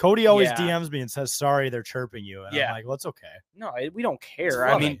 guys. Cody always Yeah. DMs me and says, "Sorry, they're chirping you." And Yeah. I'm like, "Well, it's okay." No, we don't It's care.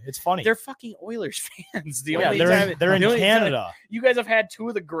 I funny. mean, it's funny. they're fucking Oilers fans. The Yeah, only they're time, they're in the only time- Canada. you guys have had two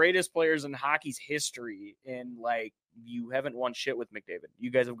of the greatest players in hockey's history, and like you haven't won shit with McDavid.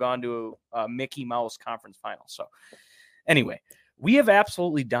 You guys have gone to a Mickey Mouse conference final. So anyway, we have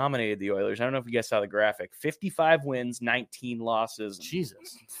absolutely dominated the Oilers. I don't know if you guys saw the graphic. 55 wins, 19 losses. and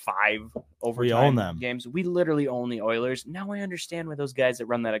Jesus. 5 overtime We own them. games. We literally own the Oilers. Now I understand why those guys that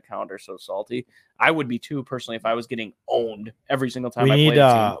run that account are so salty. I would be too, personally, if I was getting owned every single time We I need played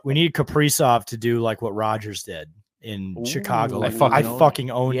a team. we need Kaprizov to do like what Rogers did in Ooh. Chicago. I Like, fucking I own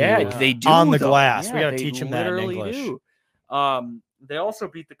fucking own Yeah, you. they do on the though. glass. We Yeah, got to they teach them that in literally English. do. They also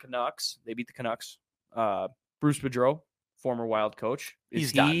beat the Canucks. They beat the Canucks. Bruce Boudreau, former Wild coach.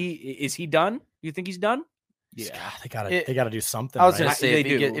 Is he done? You think he's done? God, they got It- to do something. I was right? going to say, They if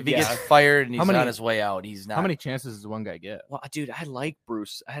he do, gets yeah. fired and he's How many- on his way out, he's not. How many chances does one guy get? Well, dude, I like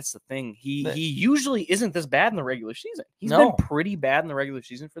Bruce. That's the thing. He The- usually isn't this bad in the regular season. He's No. been pretty bad in the regular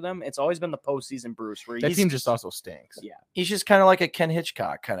season for them. It's always been the postseason Bruce, where That he's team just also stinks. Yeah. He's just kind of like a Ken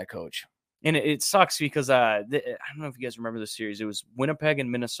Hitchcock kind of coach. And it sucks because I don't know if you guys remember the series. It was Winnipeg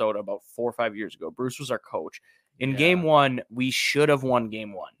and Minnesota about 4 or 5 years ago. Bruce was our coach. In game one, we should have won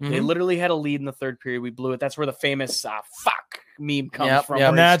game one. They Mhm. literally had a lead in the third period. We blew it. That's where the famous "fuck" meme comes Yep, from.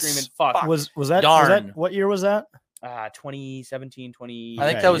 yep. Where And he's that's screaming "fuck." was that Darn. what year was that? 2017, 20. I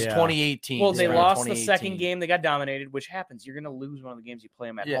think Okay, that was yeah. 2018. Well, they Spring lost the 2018. second game. They got dominated, which happens. You're going to lose one of the games you play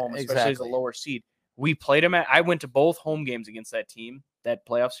them at Yeah, home, especially as a exactly. lower seed. We played them I went to both home games against that team, that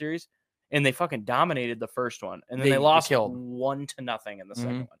playoff series, and they fucking dominated the first one, and then They they lost killed. 1-0 in the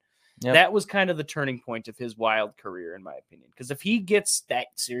second one. Yep. That was kind of the turning point of his Wild career, in my opinion. Because if he gets that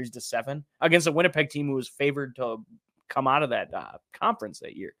series to 7 against a Winnipeg team who was favored to come out of that conference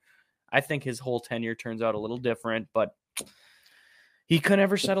that year, I think his whole tenure turns out a little different. But he could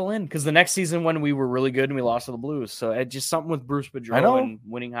never settle in because the next season when we were really good and we lost to the Blues. So it just something with Bruce I know. Boudreau and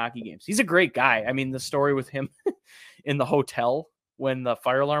winning hockey games. He's a great guy. I mean, the story with him in the hotel when the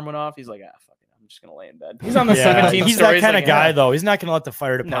fire alarm went off, he's like, fuck it, I'm just gonna lay in bed. He's on the 17th He's story. that kind of like, guy, though. He's not going to let the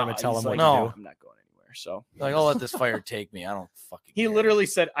fire No, department tell he's him what like, to no. do. I'm not going anywhere. So Like, I'll let this fire take me. I don't fucking he care. literally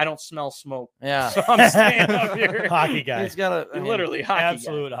said, I don't smell smoke. Yeah. So I'm staying up here. Hockey guy. He's got a Literally hockey guy.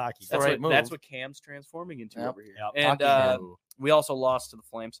 Absolute hockey guy. That's, right that's move. what Cam's transforming into Yep. over here. Yep. And Hockey man. we also lost to the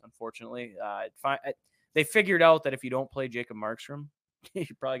Flames, unfortunately. They figured out that if you don't play Jacob Markstrom, you're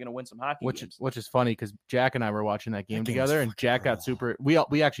probably going to win some hockey games. Which is funny because Jack and I were watching that game game together, was and fucking Jack got brutal. super.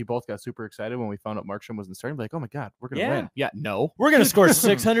 We actually both got super excited when we found out Markstrom wasn't starting. Like, oh my god, we're gonna Yeah. win. Yeah, no, We're going to score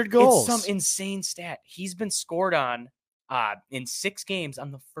 600 goals. It's some insane stat. He's been scored on in 6 games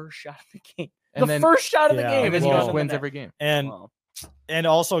on the first shot of the game. And the then- first shot of the Yeah, game. and then is he well- just going wins in the net. every game. and Wow. and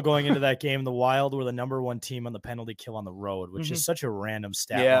also going into that game, the Wild were the number 1 team on the penalty kill on the road, which Mhm. is such a random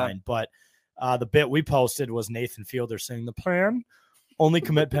stat Yeah. line. But the bit we posted was Nathan Fielder saying the plan only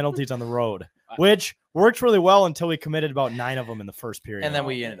commit penalties on the road, which worked really well until we committed about 9 of them in the first period. And then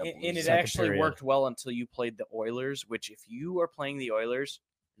we ended up And losing. it Second actually period. worked well until you played the Oilers, which if you are playing the Oilers,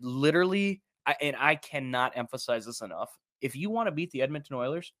 literally, and I cannot emphasize this enough, if you want to beat the Edmonton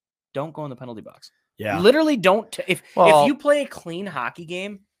Oilers, don't go in the penalty box. yeah, Literally don't. If Well- you play a clean hockey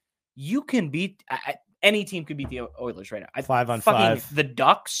game, you can beat any team could beat the Oilers right now. 5 on Fucking 5. The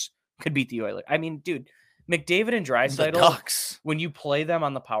Ducks could beat the Oilers. I mean, dude, McDavid and The Draisaitl, Ducks. when you play them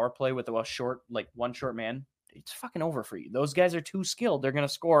on the power play with one short man, it's fucking over for you. Those guys are too skilled. They're going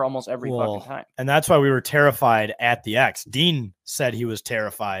to score almost every Well, fucking time. And that's why we were terrified at the X. Dean said he was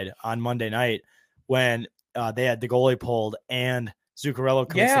terrified on Monday night when they had the goalie pulled and Zuccarello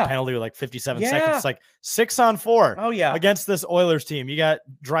commits Yeah. the penalty with like 57 Yeah. seconds. It's like 6 on 4 Oh, yeah. against this Oilers team. You got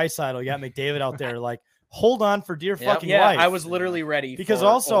Draisaitl, you got McDavid out there. Like, hold on for dear Yep. fucking Yeah, life. I was literally ready. because for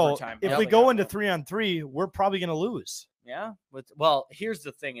also overtime. if Yeah, we like, go I into don't know. 3-on-3, we're probably going to lose. Yeah. Well, here's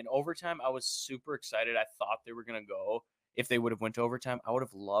the thing. In overtime, I was super excited. I thought they were going to go. If they would have went to overtime, I would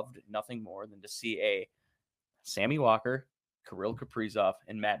have loved nothing more than to see a Sammy Walker, Kirill Kaprizov,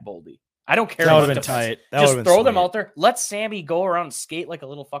 and Matt Boldy. I don't care That would about have been the tight. That Just would've been throw them sweet. out there. Let Sammy go around and skate like a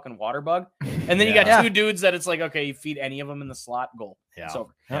little fucking water bug. And then you Yeah. got 2 dudes that it's like, okay, you feed any of them in the slot, goal. Yeah. It's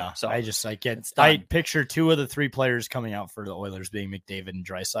over. Yeah. So I get It's I done. picture 2 of the 3 players coming out for the Oilers being McDavid and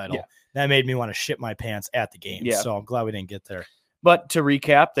Draisaitl. Yeah. That made me want to shit my pants at the game. Yeah. So I'm glad we didn't get there. But to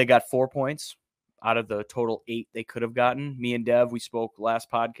recap, they got 4 points out of the total 8 they could have gotten. Me and Dev, we spoke last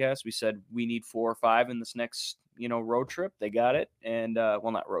podcast. We said we need 4 or 5 in this next, road trip. They got it. And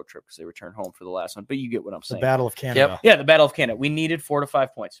well, not road trip because they returned home for the last one, but you get what I'm The saying. Battle of Canada. Yeah, the Battle of Canada. We needed 4 to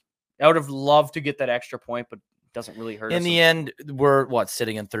 5 points. I would have loved to get that extra point, but it doesn't really hurt In us. the end, we're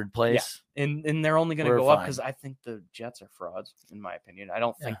sitting in 3rd place. And they're only going to We're go up fine. because I think the Jets are frauds, in my opinion. I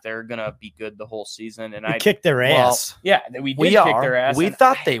don't think they're going to be good the whole season. And We I kicked their well, ass. yeah, we did We kick are. their ass. We and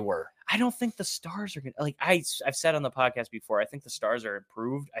thought I- they were. I don't think the Stars are going to I've said on the podcast before, I think the Stars are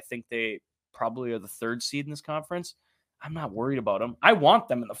improved. I think they probably are the 3rd seed in this conference. I'm not worried about them. I want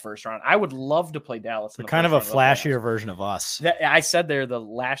them in the first round. I would love to play Dallas. They're in the kind of first a round of the playoffs. flashier version of us. I said they're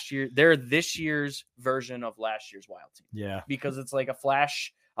they're this year's version of last year's Wild team Yeah. because it's like a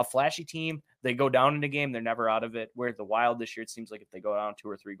flashy team. They go down in a game, they're never out of it. Where the Wild this year, it seems like if they go down 2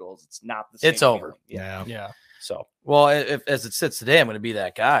 or 3 goals, it's not the same. It's over. feeling. Yeah. Yeah. So Well, if as it sits today, I'm going to be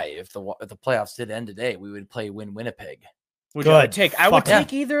that guy. If the playoffs did end today, we would play Winnipeg. would Good. I would Fuck yeah.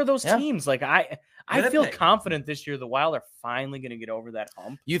 take either of those Yeah. teams. Like I feel Winnipeg. confident this year the Wild are finally going to get over that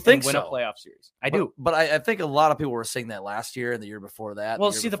hump. You and think win so? a playoff series? I do. But I think a lot of people were saying that last year and the year before that. Well,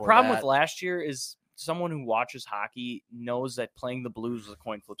 year see, the before problem that. with last year is someone who watches hockey knows that playing the Blues was a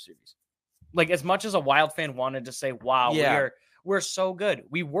coin flip series. Like as much as a Wild fan wanted to say, "Wow, Yeah. we're so good,"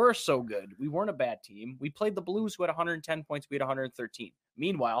 we were so good. We weren't a bad team. We played the Blues, who had 110 points. We had 113.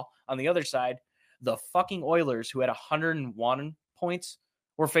 Meanwhile, on the other side, the fucking Oilers, who had 101 points,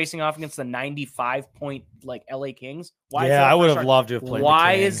 were facing off against the 95-point LA Kings. Why? is Yeah, that I a would first have round? loved to have played.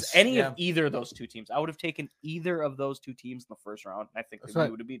 Why the is Kings. any Yeah. of either of those 2 teams? I would have taken either of those 2 teams in the first round. And I think That's we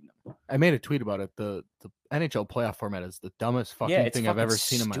right. would have beaten them. I made a tweet about it. The NHL playoff format is the dumbest fucking It's thing I've fucking ever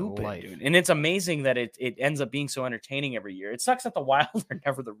seen in my stupid, life. dude. And it's amazing that it ends up being so entertaining every year. It sucks that the Wild are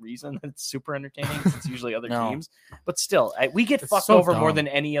never the reason that it's super entertaining. 'Cause it's usually other No. teams, but still, we get It's fucked so over more dumb. than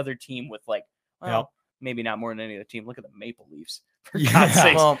any other team with well, Yep. maybe not more than any other team. Look at the Maple Leafs. For Yeah. God's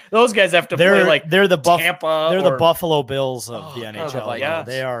sakes, Well, those guys have to play like they're the Tampa. they're the or- Buffalo Bills of the Oh, NHL. the though. Vikings.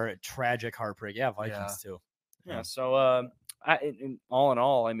 They are a tragic heartbreak. Yeah, Vikings Yeah. too. Yeah. So, in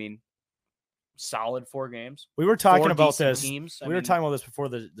all, I mean, solid 4 games. We were talking 4 about decent this. Teams. We were talking about this before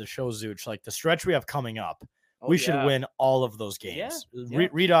the show, Zooch. Like the stretch we have coming up, we should win all of those games. Yeah.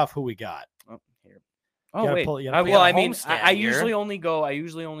 Read off who we got. Oh, here. You gotta Wait. pull- you gotta pull Well, up I a mean, homestand I here. usually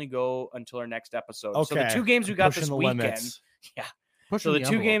only go until our next episode. So the Okay. 2 games we got Pushing this the weekend. limits. Yeah. Pushing So the 2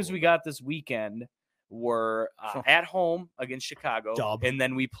 envelope games a we little got this weekend were at home against Chicago, Dub. and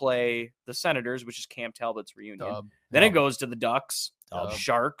then we play the Senators, which is Cam Talbot's reunion. bit. Dub. Then it goes to the Ducks, Dub.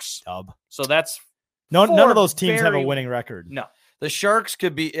 Sharks. Dub. So that's None 4 of those teams have a very- winning record. no. The Sharks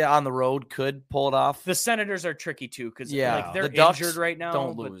could be on the road, could pull it off. The Senators are tricky too because Yeah, like they're the Ducks injured right now.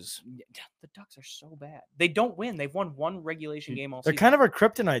 don't but lose. The Ducks are so bad. They don't win. They've won 1 regulation game all They're season. kind of our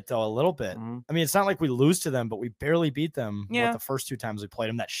kryptonite, though, a little bit. Mhm. I mean, it's not like we lose to them, but we barely beat them. Yeah. The first 2 times we played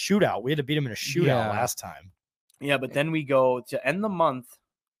them, that shootout, we had to beat them in a shootout Yeah. last time. Yeah, but then we go to end the month,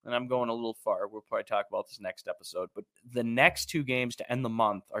 and I'm going a little far. We'll probably talk about this next episode. But the next 2 games to end the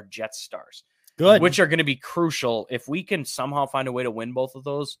month are Jets Stars, Good. which are going to be crucial. If we can somehow find a way to win both of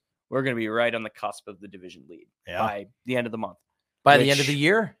those, we're going to be right on the cusp of the division lead Yeah. by the end of the month. By the end of Which- the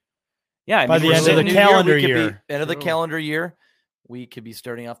year, Yeah, I By mean, the we're end of sitting the new here- calendar we could be- year. end of the True. calendar year, we could be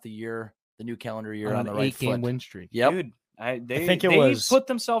starting off the new calendar year on On the an right 8-game foot. win streak. Yep. Dude, they think it they was- put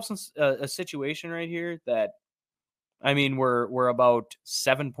themselves in a situation right here that, I mean, we're about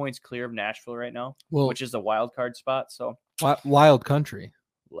 7 points clear of Nashville right now, Well, which is the wild card spot. So wild country.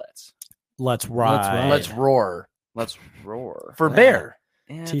 let's Let's ride. Let's roar roar. for Yeah. Bear.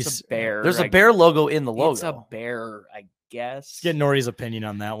 Yeah, Tease- it's a bear. There's a I- bear logo in the logo. It's a bear, I guess. Let's get Nori's opinion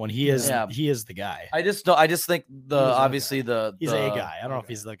on that one. He is Yeah. he is the guy. I just think the He is a obviously the He's the, a guy. I don't know if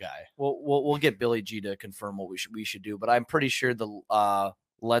he's the guy. We'll get Billy G to confirm what we should do, but I'm pretty sure the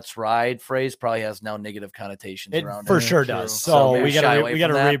 "Let's Ride" phrase probably has now negative connotations It around for it. sure True. does. So So maybe we shy gotta away we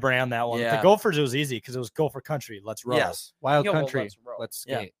gotta from that. rebrand that one. Yeah. The Gophers it was easy because it was Gopher Country. Let's roll. Yes, Wild Yeah, well, country. let's roll. Let's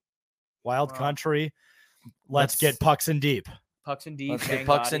Yeah. skate. Wild Wow. Country. Let's Let's- get pucks in deep. Pucks and deep. let's bang get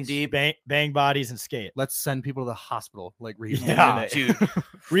pucks in bodies. deep. Bang bodies and skate. Let's send people to the hospital. Like Reed. Yeah. Dude.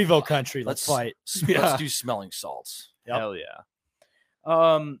 Revo Country. Let's fight. Yeah. Let's do smelling salts. Yep. Hell yeah.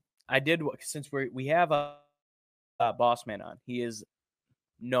 I did since we have a boss man on. He is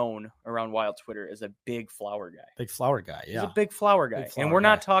known around Wild Twitter as a big flower guy. Big flower guy. He's Yeah. a big flower guy, Big flower and we're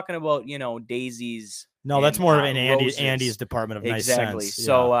not guy. talking about daisies. No, that's and, more of an roses. Andy's department of nice Exactly. sense.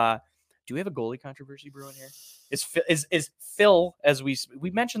 So, Yeah. do we have a goalie controversy brewing here? Is Phil, as we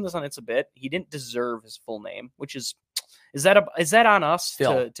mentioned this on It's a Bit, he didn't deserve his full name, which is that on us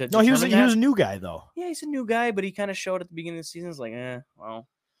Phil. to no, he was determine a that? new guy though. Yeah, he's a new guy, but he kind of showed at the beginning of the season. It's like, well,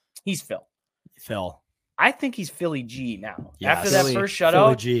 he's Phil. Phil. I think he's Philly G now. Yes. After that Philly- first Philly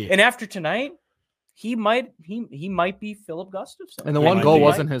shutout, G. and after tonight, he might be Philip Gustafson. And the He one might goal be.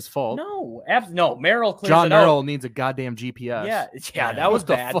 wasn't his fault. No, no. Merrill clears John it out. Merrill needs a goddamn GPS. Yeah, that was What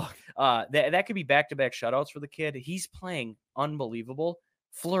the bad. fuck? That could be back-to-back shutouts for the kid. He's playing unbelievable.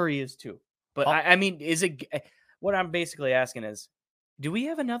 Fleury is too. But I mean, is it? What I'm basically asking is, do we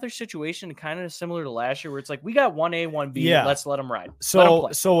have another situation kind of similar to last year where it's like we got 1A, 1B, Yeah. let's let them ride. Let 'em So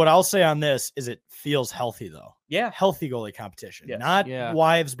play. so what I'll say on this is it feels healthy though. Yeah, Healthy goalie competition. Yes. Not Yeah.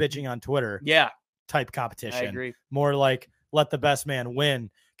 wives bitching on Twitter yeah, type competition. I agree. More like let the best man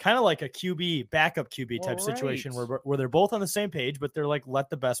win. Kind of like a QB, backup QB type Well, situation right. where they're both on the same page, but they're like, let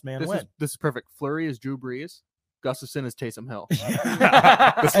the best man win. This is perfect. Fleury is Drew Brees. Gustafson is Taysom Hill.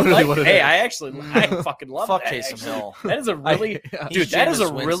 That's literally what it is. I fucking love Fuck that. Taysom actually. Hill. That is a really, Yeah. dude. He's That is a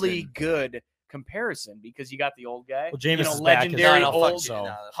Jameis really Winston. good comparison because you got the old guy, Well, Jameis is back, legendary no, fuck old you. No,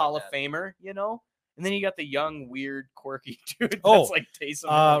 fuck Hall of that. Famer, and then you got the young, weird, quirky dude. Oh, That's like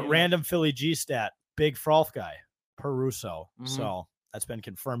Taysom. Hill. Random Philly G stat, big Frolf guy, per Russo. Mhm. So that's been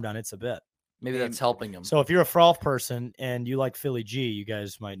confirmed on It's a Bit. Maybe that's helping him. So if you're a Frolf person and you like Philly G, you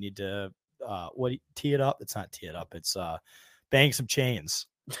guys might need to tee it up. It's not tee it up. It's bang some chains.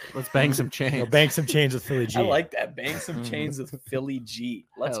 Let's bang some You know, chains. bang some chains with Philly G. I like that. Bang some Mhm. chains with Philly G.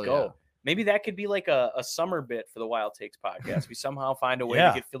 Let's Hell go. yeah. Maybe that could be like a summer bit for the Wild Takes podcast. We somehow find a way Yeah.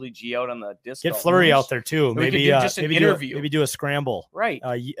 to get Philly G out on the disc. Get golf Flurry course. out there too. we could Maybe do just an maybe interview. maybe do a scramble. Right.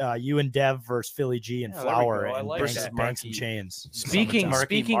 You and Dev versus Philly G and Yeah, there we Flower go. I and like bang, that. bang some chains. Speaking Marky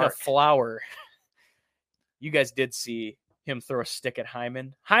speaking Mark. of Flower, you guys did see him throw a stick at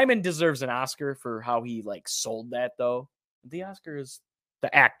Hyman. Hyman deserves an Oscar for how he sold that though. The Oscar is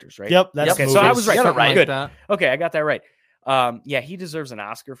the actors, right? Yep, that's Okay, so I movies. was right. Something like Good. that. Okay, I got that right. Yeah, he deserves an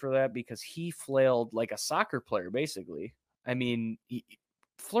Oscar for that because he flailed like a soccer player, basically. I mean,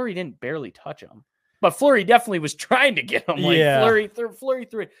 Fleury didn't barely touch him. But Fleury definitely was trying to get him. Like Yeah. Fleury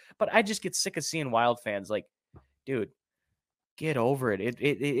threw it. But I just get sick of seeing Wild fans like, dude, get over it.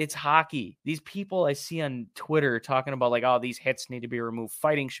 It's hockey. These people I see on Twitter talking about like, oh, these hits need to be removed.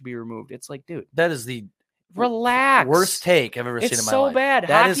 Fighting should be removed. It's like, dude, That is the relax. worst take I've ever seen in It's my so life. bad.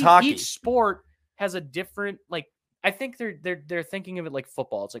 That is hockey. Each sport has a different like. I think they're thinking of it like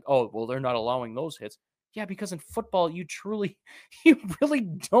football. It's like, oh, well, they're not allowing those hits. Yeah, because in football, you really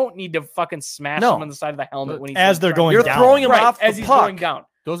don't need to fucking smash No. him on the side of the helmet when he's As they're going You're down. throwing him right, off as the he's puck. going down.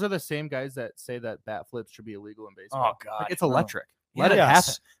 Those are the same guys that say that bat flips should be illegal in baseball. Oh God, Like, it's electric. Let it Yes.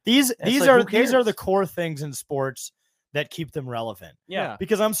 happen. These like, are who these are cares? the core things in sports that keep them relevant. yeah.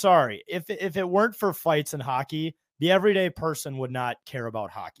 Because I'm sorry, if it weren't for fights in hockey, the everyday person would not care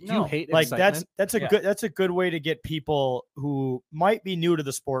about hockey. Do you hate Like excitement? that's a good way to get people who might be new to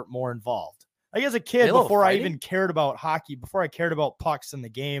the sport more involved. Like as a kid, They love before I fighting? even cared about hockey, before I cared about pucks in the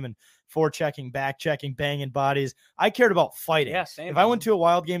game and forechecking, back checking, banging bodies, I cared about fighting. Yeah, same. If I went to a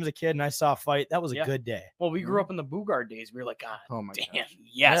Wild game as a kid and I saw a fight, that was a Yeah. good day. Well, we grew up in the Boogaard days. We were like, God, Oh my damn, gosh.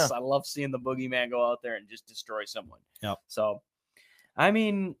 yes, I love seeing the boogeyman go out there and just destroy someone. Yep. So, I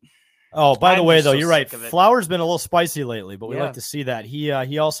mean, Oh, by the I'm way, just though, so you're right. sick of it. Flower's been a little spicy lately, but we Yeah. like to see that. He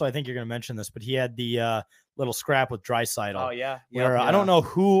also, I think you're going to mention this, but he had the little scrap with Draisaitl. oh yeah, Where yeah. I don't know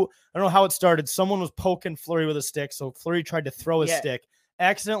how it started. Someone was poking Fleury with a stick, so Fleury tried to throw his Yeah. stick,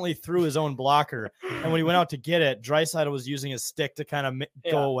 accidentally threw his own blocker, and when he went out to get it, Draisaitl was using his stick to kind of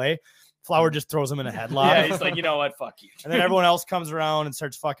Yeah. go away. Flower just throws him in a headlock. Yeah, he's like, you know what, fuck you. And then everyone else comes around and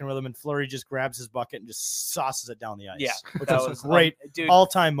starts fucking with him, and Fleury just grabs his bucket and just sauces it down the ice. Yeah, which that was was a great dude.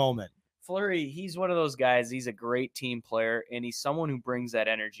 all-time moment. Fleury, he's one of those guys. He's a great team player, and he's someone who brings that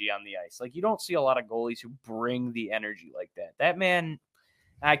energy on the ice. Like you don't see a lot of goalies who bring the energy like that. That man,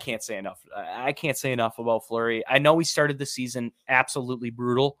 I can't say enough. I can't say enough about Fleury. I know he started the season absolutely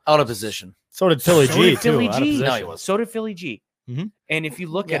brutal. Out of position. So did Philly So G, did Philly too. out of G. position. No, he wasn't. So did Philly G. Mhm. And if you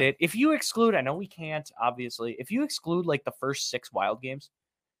look at it, if you exclude, I know we can't, obviously, if you exclude like the first 6 Wild games,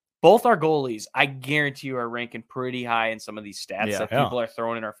 both our goalies, I guarantee you, are ranking pretty high in some of these stats Yeah. that Yeah. people are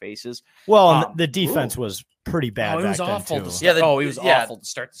throwing in our faces. Well, and Um, the defense was pretty bad Oh, it back was then, awful. too. To start. Yeah, He was yeah. awful to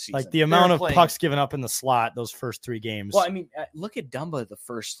start the season. Like the amount were of playing- pucks given up in the slot those first 3 games. Well, I mean, look at Dumba the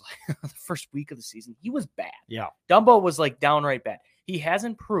first the first week of the season. He was bad. Yeah. Dumba was like downright bad. He has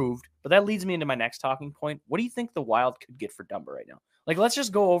improved, but that leads me into my next talking point. What do you think the Wild could get for Dumba right now? Like, let's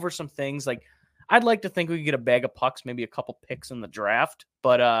just go over some things. Like, I'd like to think we could get a bag of pucks, maybe a couple picks in the draft.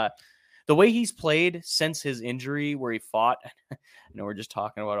 But the way he's played since his injury, where he fought, I know we're just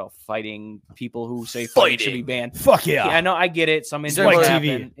talking about fighting people who say fighting should be banned. fuck yeah. I know, I get it. Some He's injuries like happen.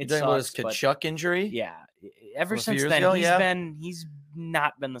 TV. It Talking about his sucks, but Kachuk injury. yeah, ever From a few since years then, ago, he's yeah. he's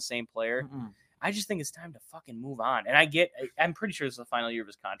not been the same player. Mm-mm. I just think it's time to fucking move on. And I'm pretty sure this is the final year of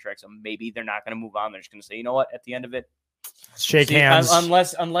his contract, so maybe they're not going to move on. They're just going to say, you know what, at the end of it, Shake see, hands.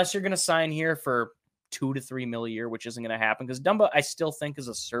 unless you're going to sign here for $2 to $3 million a year, which isn't going to happen. Because Dumba, I still think is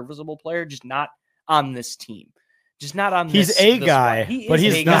a serviceable player, just not on this team, just not on. He's this, a this guy, one. He but is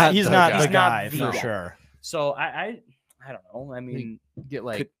he's a not. guy. He's the not guy. the He's not guy the for guy. sure. So I don't know. I mean, Get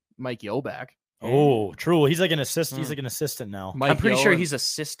like Mike Yo back. Oh, true. He's like an assist. He's Mm. like an assistant now. Mike I'm pretty Yeo sure and- he's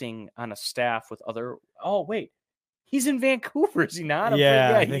assisting on a staff with other. Oh wait, he's in Vancouver, is he not?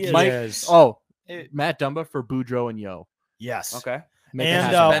 Yeah, I he think is. he Mike- is. Oh, Matt Dumba for Boudreaux and Yo. Yes. Okay. Make it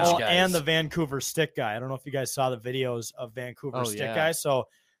And happen. bench oh, guys. and the Vancouver stick guy. I don't know if you guys saw the videos of Vancouver Oh, stick yeah. guy. So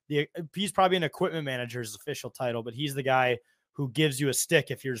he's probably an equipment manager, his official title, but he's the guy who gives you a stick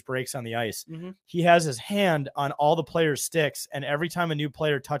if yours breaks on the ice. Mhm. He has his hand on all the players' sticks, and every time a new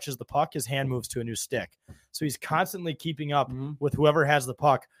player touches the puck, his hand moves to a new stick. So he's constantly keeping up Mhm. with whoever has the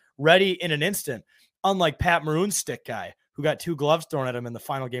puck, ready in an instant. Unlike Pat Maroon's stick guy, who got 2 gloves thrown at him in the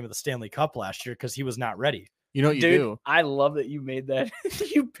final game of the Stanley Cup last year because he was not ready. You know what you Dude, do? I love that you made that.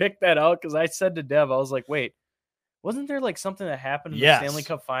 You picked that out because I said to Dev, I was like, wait, wasn't there like something that happened in Yes. the Stanley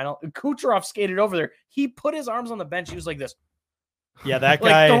Cup final? Kucherov skated over there. He put his arms on the bench. He was like this, Yeah, that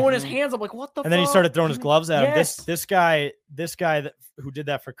like guy. throwing his hands up, like what the? And then he fuck? started throwing his gloves at him. Yes. This guy who did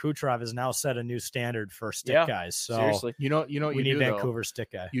that for Kucherov has now set a new standard for stick Yeah, guys. So Seriously, You know what we you need do, though? Vancouver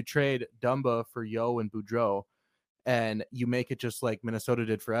stick guy. You trade Dumba for Yo and Boudreaux, and you make it just like Minnesota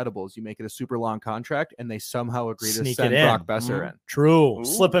did for Edibles. You make it a super long contract, and they somehow agree to Sneak send it in. Brock Besser Mhm. in. True. Ooh.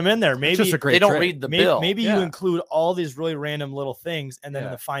 Slip him in there. It's Maybe just a great They don't trade. read the maybe, bill. maybe Yeah. you include all these really random little things, and then in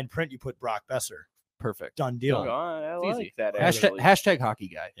Yeah. the fine print you put Brock Besser. Perfect. Done deal. Oh, I It's like easy. that. Hashtag, Actually. hashtag hockey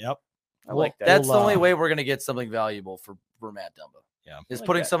guy. Yep. I like that. That's We'll, the only way we're going to get something valuable for Matt Dumba. Yeah. Is I like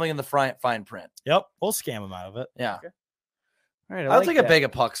putting that. something in the fine print. Yep. We'll scam him out of it. Yeah. All right, I'll like take a that. bag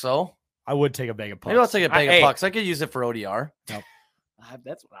of pucks, though. I would take a bag of pucks. Maybe I'll take a bag Hey. of pucks. I could use it for ODR.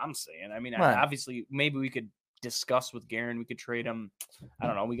 That's what I'm saying. I mean, Right. obviously, maybe we could discuss with Garen. We could trade him. I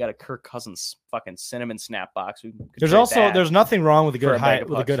don't know. We got a Kirk Cousins fucking cinnamon snap box. We could There's trade also that. there's nothing wrong with a for good a high bag of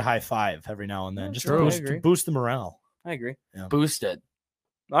with a good pucks. high five every now and then, Yeah, just true, I to agree. boost the morale. I agree. Boost it.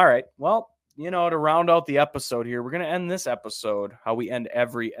 All right. Well, to round out the episode here, we're gonna end this episode how we end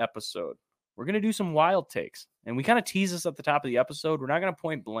every episode. We're gonna do some wild takes, and we kind of tease this at the top of the episode. We're not gonna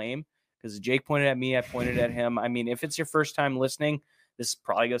point blame because Jake pointed at me, I pointed at him. I mean, if it's your first time listening, this is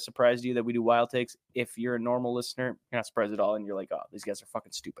probably gonna surprise you that we do wild takes. If you're a normal listener, you're not surprised at all, and you're like, "Oh, these guys are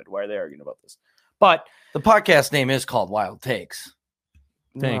fucking stupid. Why are they arguing about this?" But The podcast name is called Wild Takes.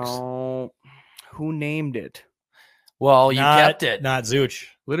 Thanks. no, who named it? Well, you kept it. Not Zooch.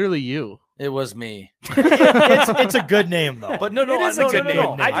 Literally you. It was me. It's a good name though. But no, It is a good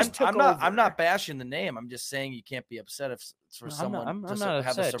name. I I'm, just took I'm not. over. I'm not bashing the name. I'm just saying you can't be upset if it's for No, I'm not- someone I'm to not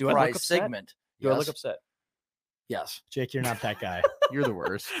have a upset. Do I look surprise upset? segment. Do I Yes. look upset? Yes. Jake, you're not that guy. You're the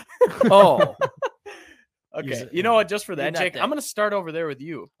worst. Oh. Okay. Use it, You know what? Just for You're that, not Jake, that- I'm going to start over there with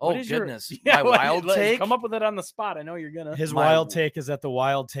you. Oh, What is your- goodness. Yeah, My what- wild like, take? Come up with it on the spot. I know you're going to. His My- wild take is that the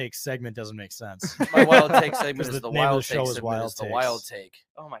wild take segment doesn't make sense. My wild take segment 'Cause is the the name of the wild show take is segment Wild is the Takes. wild take.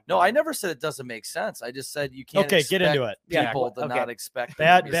 Oh, my God. No, I never said it doesn't make sense. I just said you can't Okay, get into expect it. people Yeah, to okay. not expect Bad-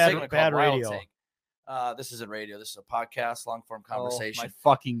 there to be a bad- segment bad called Wild radio. Take. This isn't radio. This is a podcast, long form conversation. Oh, my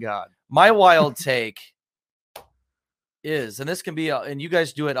fucking God. My wild take is, and this can be, and you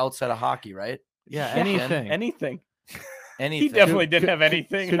guys do it outside of hockey, right? Yeah, Yeah, anything. Anything. Anything. He definitely didn't have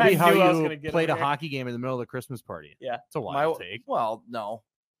anything. Could I be how knew I was gonna you get played a over here. hockey game in the middle of the Christmas party. Yeah. It's a My, wild take. well, no,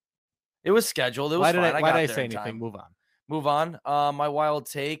 it was scheduled. It was Why did fine. I, got say there in anything? time. Move on. Move on. My wild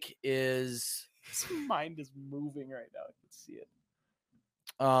take is, His mind is moving right now. I can see it.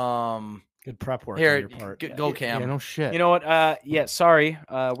 Good prep work on here, your part. go Cam. Yeah, no shit. You know what? Yeah, sorry.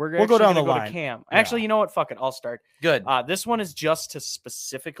 We're We'll go down gonna the go line. to Cam. Yeah. Actually, you know what? Fuck it. I'll start. Good. This one is just to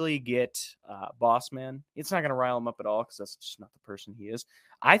specifically get Boss Man. It's not going to rile him up at all because that's just not the person he is.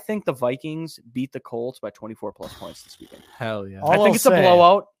 I think the Vikings beat the Colts by 24 plus points this weekend. Hell yeah. All I think I'll it's a say-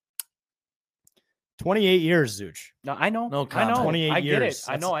 blowout. 28 years, Zooch. No, I know. No I comment. know. 28 I get it. years.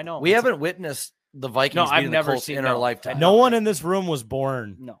 I know. We haven't witnessed the Vikings No, I've beating never the Colts seen- in no. our lifetime. No one in this room was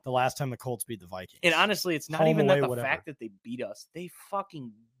born No. the last time the Colts beat the Vikings. And honestly, it's not Home, even away, that the whatever. fact that they beat us. They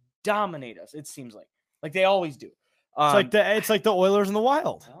fucking dominate us. It seems like they always do. It's like the Oilers and the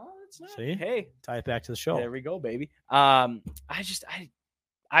Wild. No, it's not. See? Hey, Tie it back to the show. there we go, baby. I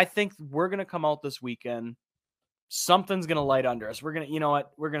think we're gonna come out this weekend. Something's gonna light under us. We're gonna, you know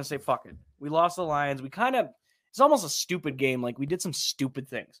what? We're gonna say fuck it. We lost the Lions. It's almost a stupid game. Like we did some stupid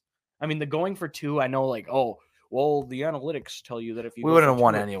things. I mean, the going for two. I know, like, oh, well, the analytics tell you that if you we go wouldn't for have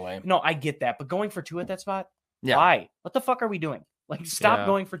won two- anyway. No, I get that, but going for two at that spot. Yeah. Why? What the fuck are we doing? Like, stop Yeah.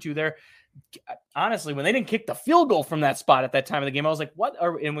 going for two there. Honestly, when they didn't kick the field goal from that spot at that time of the game, I was like, what?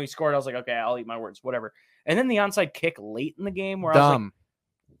 And when we scored, I was like, okay, I'll eat my words, whatever. And then the onside kick late in the game where Dumb.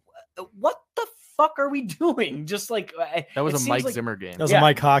 I was like, what the fuck are we doing? Just like, That was it a seems Mike like- Zimmer game. That was Yeah. a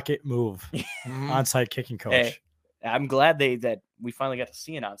Mike Hockett move. Mhm. Onside kicking coach. Hey, I'm glad that we finally got to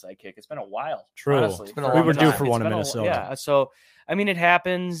see an onside kick. It's been a while. True. Honestly, It's been a for long a We were due time. for It's one in been a- Minnesota. Yeah. So, I mean, it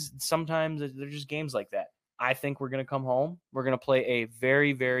happens. Sometimes they're just games like that. I think we're going to come home. We're going to play a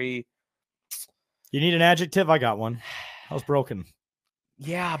very, very, You need an adjective? I got one. I was broken.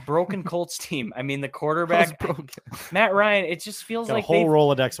 broken Colts team. I mean, the That was quarterback, broken. Matt Ryan, it just feels Got like a whole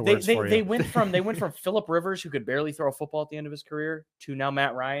Rolodex of they, words they, for you. they went from Phillip Rivers, who could barely throw a football at the end of his career, to now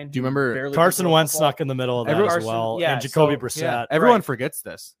Matt Ryan. Do you who remember barely could Carson throw a Wentz football. snuck in the middle of that Carson- as well. yeah, and Jacoby so- Brissett. Yeah, everyone Right. forgets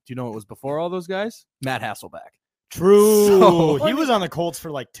this. Do you know what was before all those guys? Matt Hasselbeck. True. So- He was on the Colts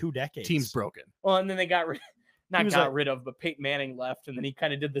for like 2 decades. Team's broken. Well, and then they got He was rid of, but Peyton Manning left, and then he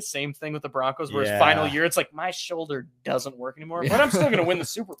kind of did the same thing with the Broncos. Where his Yeah. final year, it's like my shoulder doesn't work anymore, but I'm still going to win the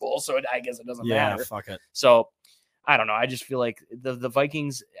Super Bowl, so I guess it doesn't Yeah, matter. fuck it. So I don't know. I just feel like the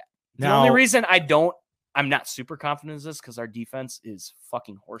Vikings. The Now, only reason I'm not super confident in this because our defense is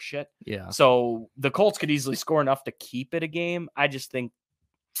fucking horseshit. Yeah. So the Colts could easily score enough to keep it a game. I just think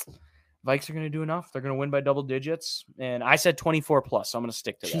Vikes are going to do enough. They're going to win by double digits, and I said 24 plus. So I'm going to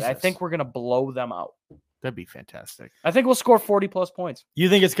stick to that. I Jesus. think we're going to blow them out. That'd be fantastic. I think we'll score 40 plus points. you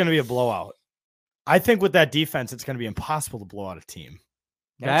think it's going to be a blowout? I think with that defense, it's going to be impossible to blow out a team.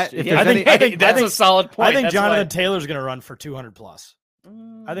 That- if Yeah, there's I think- that's I think- a solid point. I think That's Jonathan why- Taylor's going to run for 200 plus.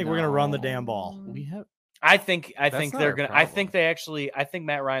 I think we're going to run the damn ball. We have I think That's they're not our gonna. I problem. think they actually. I think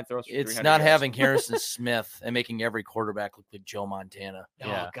Matt Ryan throws. For It's 300 not yards. having Harrison Smith and making every quarterback look like Joe Montana. Oh,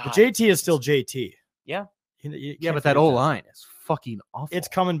 Yeah. God. But JT is still JT. Yeah. You yeah, can't but that forget O line is fucking awful. It's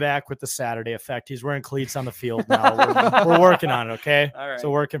coming back with the Saturday effect. He's wearing cleats on the field now. We're working on it, okay? All right. It's a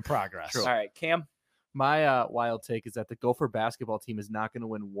work in progress. All right, Cam. My wild take is that the Gopher basketball team is not going to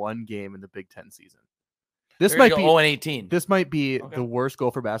win one game in the Big Ten season. This might be 0-18. This might be Okay. the worst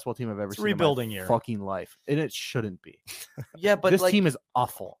Gopher basketball team I've ever seen rebuilding in my year. fucking life, and it shouldn't be. Yeah, but This like, team is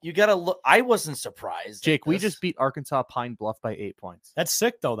awful. you gotta look. I wasn't surprised. Jake, at we this. just beat Arkansas Pine Bluff by 8 points. That's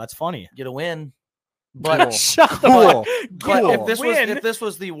sick though. That's funny. get a win. Cool. But Shut Cool. But Cool. if this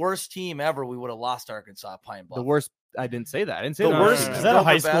was the worst team ever, we would have lost Arkansas Pine Bluff. The worst. I didn't say that. I didn't say The the worst. Is that a Gopher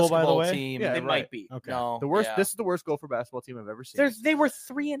high school, by the basketball way? Team. Yeah, It right. might be. Okay. No, The worst. yeah. This is the worst Gopher basketball team I've ever seen. They were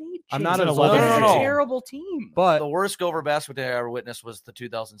 3-8. I'm James. not an This 11. is No, no, a no. terrible team. But the worst Gopher basketball team I ever witnessed was the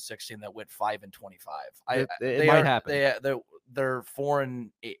 2016 that went 5-25. It They might are- happen. They're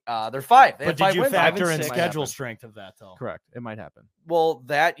 4-8. They're 5. They But had did 5 you wins. factor in 5-6. schedule happen. strength of that though? correct. It might happen. Well,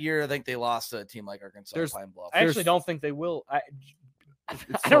 that year I think they lost to a team like Arkansas There's- Pine Bluff. I actually There's- don't think they will. I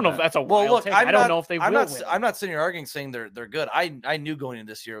It's don't know so if bad. that's a Well, wild look, take. I'm I don't not- know if they I'm will. not. win. I'm not sitting here arguing saying they're good. I knew going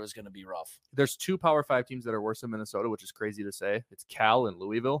into this year it was going to be rough. There's 2 Power 5 teams that are worse than Minnesota, which is crazy to say. It's Cal and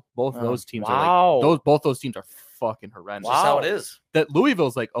Louisville. Both of Oh, those teams wow. are like both those teams are fucking horrendous. That's how it Wow. is. That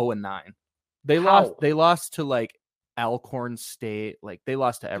Louisville's like 0-9. They How? lost to like Alcorn State. Like they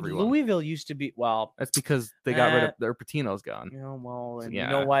lost to everyone. Louisville used to be That's because they got rid Eh. of their Patino's gone. you know, well, and Yeah. you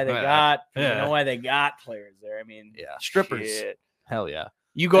know why they Yeah. got you Yeah. know why they got players there. I mean, Yeah. Strippers. shit. Hell yeah.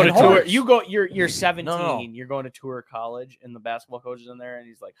 You go And to tour. horse. You go. You're 17. No. You're going to tour college, and the basketball coach is in there, and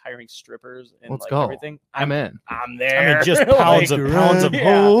he's like hiring strippers and Let's like go. everything. I'm in. I'm there. I mean, just Like, pounds of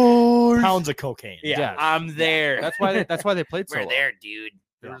yeah. pounds of cocaine. Yeah, Yeah. I'm there. That's why they played so We're well. there, dude.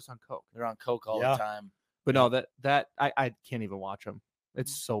 They were just on coke. They're on coke all Yeah. the time. But no, that I can't even watch them.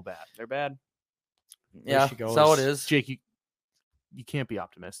 It's so bad. They're bad. Yeah, she that's how it goes. is. Jake, you can't be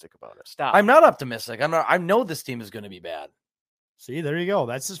optimistic about it. Stop. I'm not optimistic. I'm not. I know this team is going to be bad. See, there you go.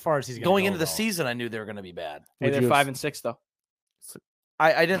 That's as far as he's Going go, into the though. season, I knew they were going to be bad. Hey, Would they're you have- 5-6 though.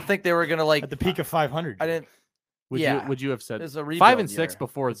 I didn't think they were going to like At the peak of 500. I didn't. Would you have said It's a 5 and rebuild 6 year.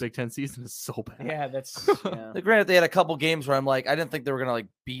 before the Big Ten season is so bad? Yeah, that's. Yeah. Granted, they had a couple games where I'm like, I didn't think they were going to like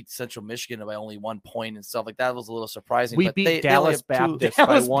beat Central Michigan by only 1 point and stuff like that. Was a little surprising. We but beat they only Dallas have two- Baptist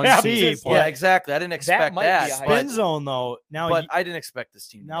Dallas by 1 Baptist. season. Yeah, exactly. I didn't expect might be that. a high Spin but zone though. Now but I didn't expect this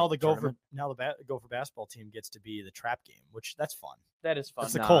team. to now make the tournament. Gopher basketball team gets to be the trap game, which that's fun. That is fun.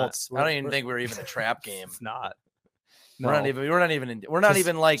 That's the not. Colts. I don't even think we're even a trap game. It's not. We're not even. We're not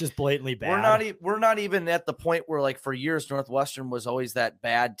even like. just blatantly bad. We're not even at the point where like for years Northwestern was always that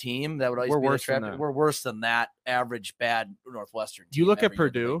bad team that would always We're be the worse than trap. that. We're worse than that average bad Northwestern. You team look at every year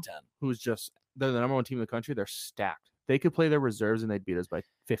in the Purdue, Big Ten. who's just they're the number 1 team in the country. They're stacked. They could play their reserves and they'd beat us by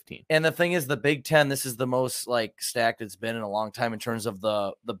 15. And the thing is, the Big Ten. This is the most like stacked it's been in a long time in terms of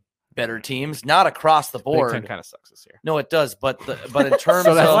the better teams. Not across the Big board. Ten kind of sucks this year. No, it does. But in terms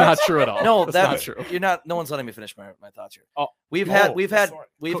So that's of not true at all. no, that's that not true. You're not. No one's letting me finish my thoughts here. Oh, we've oh, had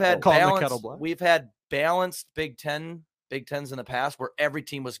sorry. Calling the kettle black. we've had balanced Big Tens in the past where every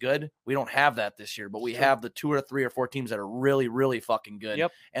team was good. We don't have that this year, but we have the 2 or 3 or 4 teams that are really, really fucking good.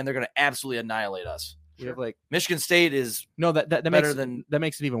 Yep. And they're going to absolutely annihilate us. We have like Michigan State is no that better makes than- that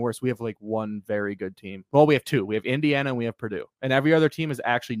makes it even worse. We have like 1 very good team. Well, we have 2. We have Indiana and we have Purdue, and every other team is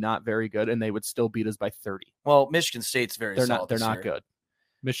actually not very good, and they would still beat us by 30. well, Michigan State's very They're solid not. They're this not year. good.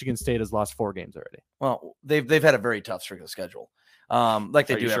 Michigan State has lost 4 games already. Well, they've had a very tough strength of schedule. Like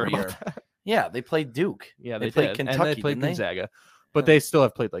they Are you do sure every about year. that? Yeah, they played Duke. Yeah, They they played did. Kentucky, and they played didn't they? Gonzaga, but they still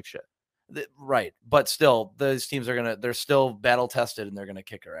have played like shit. Right. But still, those teams they're still battle tested and they're gonna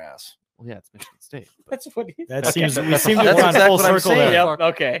kick our ass. Well, yeah, it's Michigan State. but- That's what he. That Okay. seems we seem to That's have gone exactly full what I'm circle saying. there. Yep.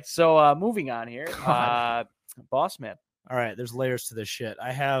 Okay. So moving on here. Boss man. All right, there's layers to this shit.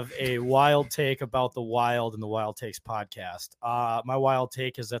 I have a wild take about the Wild and the Wild Takes podcast. My wild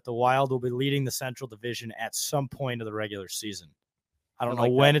take is that the Wild will be leading the Central Division at some point of the regular season. I don't know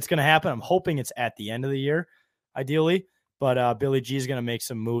like when it's going to happen. I'm hoping it's at the end of the year, ideally. But Billy G is going to make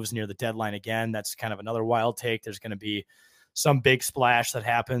some moves near the deadline again. That's kind of another wild take. There's going to be some big splash that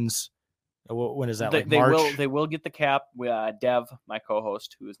happens. When is that? They, Like they March? will. They will get the cap. Dev, my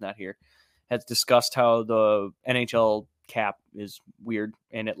co-host, who is not here, has discussed how the NHL cap is weird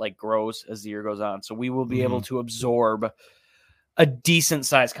and it like grows as the year goes on. So we will be able to absorb a decent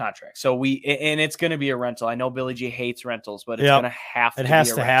sized contract. So it's going to be a rental. I know Billy G hates rentals, but it's Yep. going to have to. It has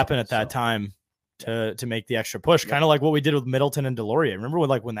be a to rental. happen at that So, time to make the extra push. Kind of like what we did with Middleton and Deloria. Remember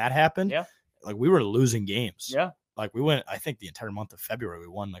when that happened? Yeah. Like we were losing games. Yeah. Like we went, I think the entire month of February, we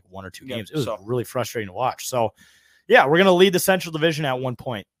won like 1 or 2 Yep, games. It was so- really frustrating to watch. So yeah, we're gonna lead the Central Division at one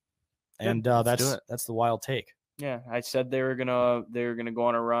point. And let's do it. that's the wild take. Yeah, I said they were gonna go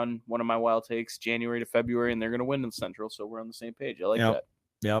on a run. One of my wild takes, January to February, and they're gonna win the Central. So we're on the same page. I like Yep.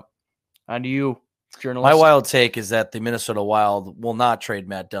 that. Yep. On to you. journalist. My wild take is that the Minnesota Wild will not trade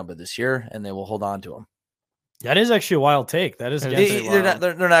Matt Dumba this year, and they will hold on to him. That is actually a wild take. That is against it.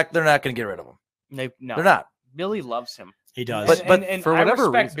 They're not going to get rid of him. No, They're not. Billy loves him. He does. But for I whatever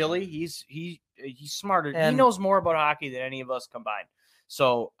respect reason. Billy. He's smarter. And- he knows more about hockey than any of us combined.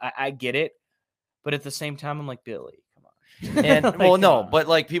 So I get it. But at the same time, I'm like, Billy, come on. And Like, well, come no, on. but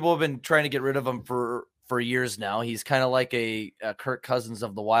like people have been trying to get rid of him for years now. He's kind of like a Kirk Cousins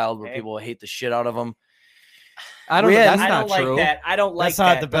of the Wild, where Hey. people hate the shit out of him. I don't. Yeah, That's I not don't like true. that. I don't like That's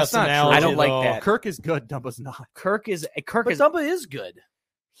not that. the best That's not true. analogy. I don't like though. that. Kirk is good. Dumba's not. Kirk is But Dumba is good.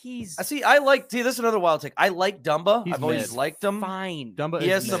 he's I see. This is another wild take. I like Dumba. He's I've always mid. liked him. fine. Dumba He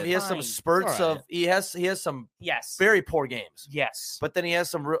has is some. mid. He has some Fine. spurts All right. of. He has some Yes. very poor games, yes. but then he has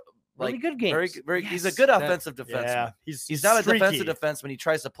some Really good games. Very. He's a Yes. good That- offensive defenseman. Yeah, He's not a streaky. defensive defenseman. He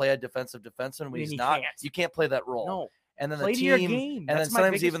tries to play a defensive defenseman when And he's he not. can't. You can't play that role. No. And then Play the to your team, game. and then That's my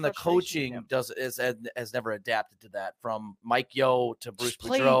sometimes biggest even the frustration with coaching him. has never adapted to that. From Mike Yo to Bruce Just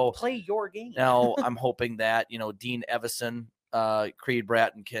Boudreau. play your game. Now I'm hoping that Dean Evison, Creed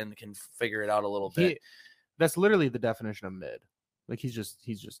Bratton can figure it out a little bit. That's literally the definition of mid. Like he's just.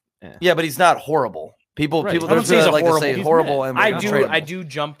 Eh. Yeah, but he's not horrible. People Right. people I don't there's say he's like horrible. to say He's horrible, mid. and I we're do. tradable. I do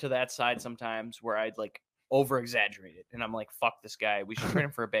jump to that side sometimes where I'd like over exaggerate it, and I'm like, "Fuck this guy. We should trade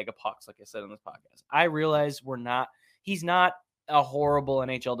him for a bag of pucks," like I said on this podcast. I realize he's not a horrible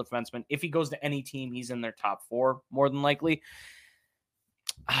NHL defenseman. If he goes to any team, he's in their top 4 more than likely.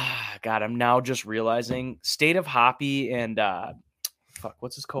 God, I'm now just realizing State of Hoppy and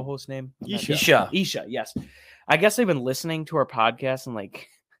what's his co-host name? Isha, yes. I guess they've been listening to our podcast and like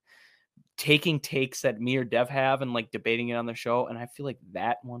taking takes that me or Dev have and like debating it on the show, and I feel like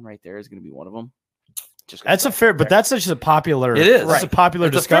that one right there is going to be one of them. That's a fair, but that's just a popular. It is. That's a popular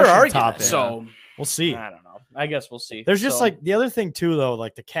It's a fair discussion argument. topic. So We'll see. I don't know. I guess we'll see. There's just So, like the other thing too, though.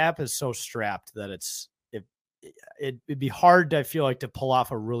 Like the cap is so strapped that it'd be hard. I feel like to pull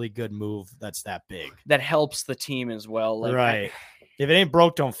off a really good move that's that big. that helps the team as well. Like, Right. If it ain't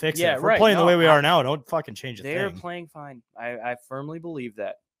broke, don't fix Yeah, it. If we're right. playing the No, way we are now, don't fucking change a they're thing. playing fine. I firmly believe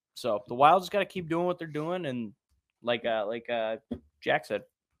that. So the Wild's got to keep doing what they're doing, and like Jack said,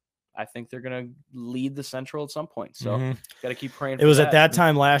 I think they're gonna lead the Central at some point. So Mhm. got to keep praying. It was at that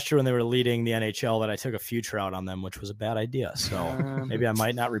time last year when they were leading the NHL that I took a future out on them, which was a bad idea. So maybe I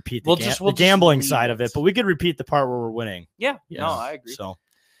might not repeat the, We'll just gambling leave side of it, but we could repeat the part where we're winning. Yeah, Yeah. no, I agree. So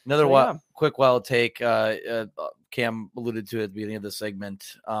Another So, yeah. quick wild take. Cam alluded to it at the beginning of the segment.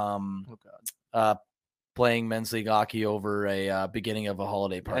 Oh God. Playing men's league hockey over a beginning of a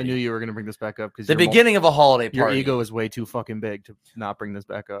holiday party. I knew you were going to bring this back up because the beginning of a holiday Your party. ego is way too fucking big to not bring this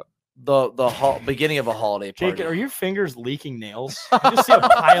back up. The beginning of a holiday party. Jake, are your fingers leaking nails? I just see a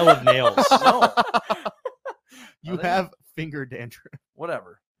pile of nails. No, You Are they? have finger dandruff.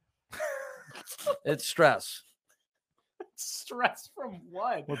 whatever. It's stress. Stress from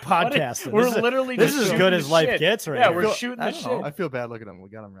what? We're podcasting. We're This is- literally This just is as shooting good the as life shit. gets right Yeah, here. we're shooting I the don't know. shit. I feel bad. Look at him. We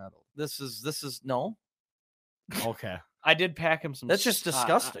got him rattled. This is no. Okay. I did pack him some. That's just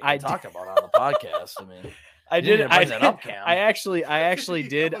disgusting. I to talk about on the podcast. I mean, I You need did. to bring that up, Cam. I actually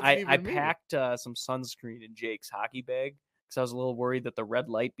did. That wasn't I even me. packed some sunscreen in Jake's hockey bag because I was a little worried that the red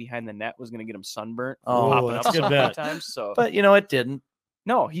light behind the net was going to get him sunburnt. from Oh, popping that's up a good so many bet. times. So, but it didn't.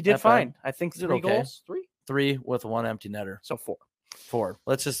 no, he did Not bad. fine. I think He did 3 okay. goals. 3, 3 with 1 empty netter. so 4. 4.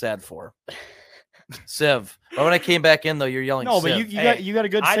 Let's just add 4. Civ. But when I came back in though, you're yelling. No, but Civ. you got a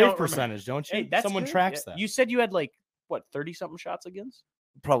good I save don't remember. percentage, don't you? Hey, that's Someone good. tracks Yeah. that. You said you had like what 30 something shots against.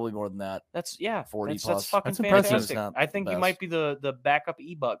 Probably more than that. That's 40 That's plus. fucking That's impressive. fantastic. It's not I think the you best. might be the backup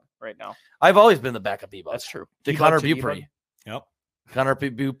e-bug right now. I've always been the backup e-bug. That's true. The E-bug Connor to e-bug, Bupre. Yep. Connor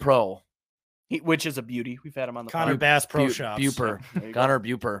Bu Pro. which is a beauty. We've had him on the Connor pod. Bass Pro Bu- Shops. Buper. There you go. Connor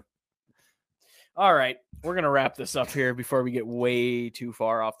Buper. All right, we're gonna wrap this up here before we get way too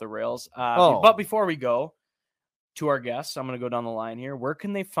far off the rails. Oh. But before we go to our guests, I'm gonna go down the line here. Where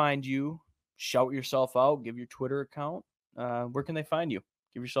can they find you? Shout yourself out. Give your Twitter account. Where can they find you?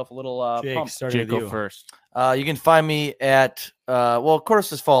 Give yourself a little Jake, pump. starting Jake, with go you. first. You can find me at of course,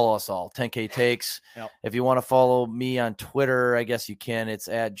 just follow us all. 10K Takes. Yep. If you want to follow me on Twitter, I guess you can. It's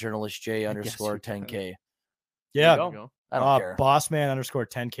at journalistj I guess you _10K. can. There Yeah. you go. There you go. I don't care. Bossman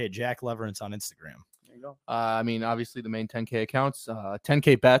 _10K. Jack Leverance on Instagram. There you go. I mean, obviously the main 10K accounts.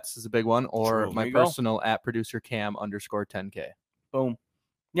 10K bets is a big one, or True. my There you go. personal at producer Cam _10K. Boom.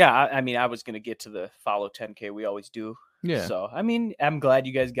 Yeah, I mean, I was gonna get to the follow 10K. We always do. Yeah. So I mean, I'm glad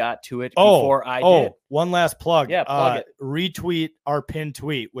you guys got to it Oh, before I did. one last plug. Yeah, plug it. Retweet our pinned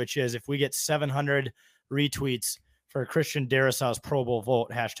tweet, which is if we get 700 retweets for Christian Darrisaw's Pro Bowl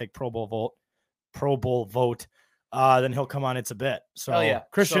vote, # Pro Bowl vote, then he'll come on It's a Bit. So Hell yeah.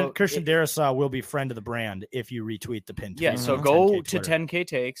 Christian So Darrisaw will be friend of the brand if you retweet the pin tweet. Yeah, so on go 10K to Twitter. 10K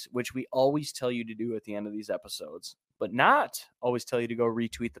Takes, which we always tell you to do at the end of these episodes, but not always tell you to go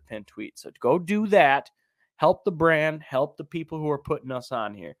retweet the pin tweet. So go do that. Help the brand, help the people who are putting us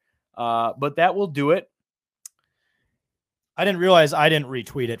on here. But that will do it. I didn't realize I didn't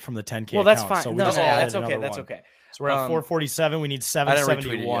retweet it from the 10K Well, that's account, fine. So we No, just no, added that's okay. another That's one. okay. So we're at 447. We need I didn't retweet it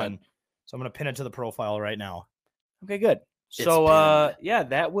 771. yet. So I'm going to pin it to the profile right now. Okay, good. It's So, pinned. yeah,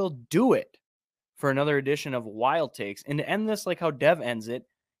 that will do it for another edition of Wild Takes. And to end this like how Dev ends it,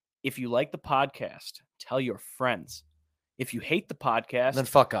 if you like the podcast, tell your friends. If you hate the podcast, Then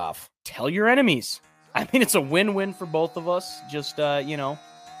fuck off. tell your enemies. I mean, it's a win-win for both of us. Just,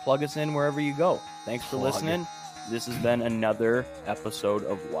 plug us in wherever you go. Thanks for Plug. listening. This has been another episode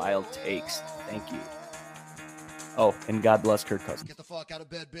of Wild Takes. Thank you. Oh, and God bless Kirk Cousins. Get the fuck out of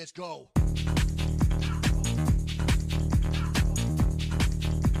bed, bitch. Go.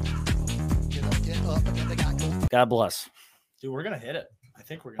 Get up and get the guy go. God bless. Dude, we're going to hit it. I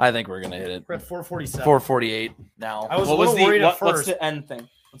think we're I think we're gonna hit it. We're at 447. 448 now. I was a little worried at first. What's the end thing?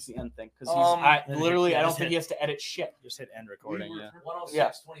 What's the end thing? Because then literally, hit- I don't just think hit- he has to edit shit. Just hit end recording. Yeah.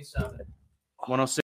 106.27. 106.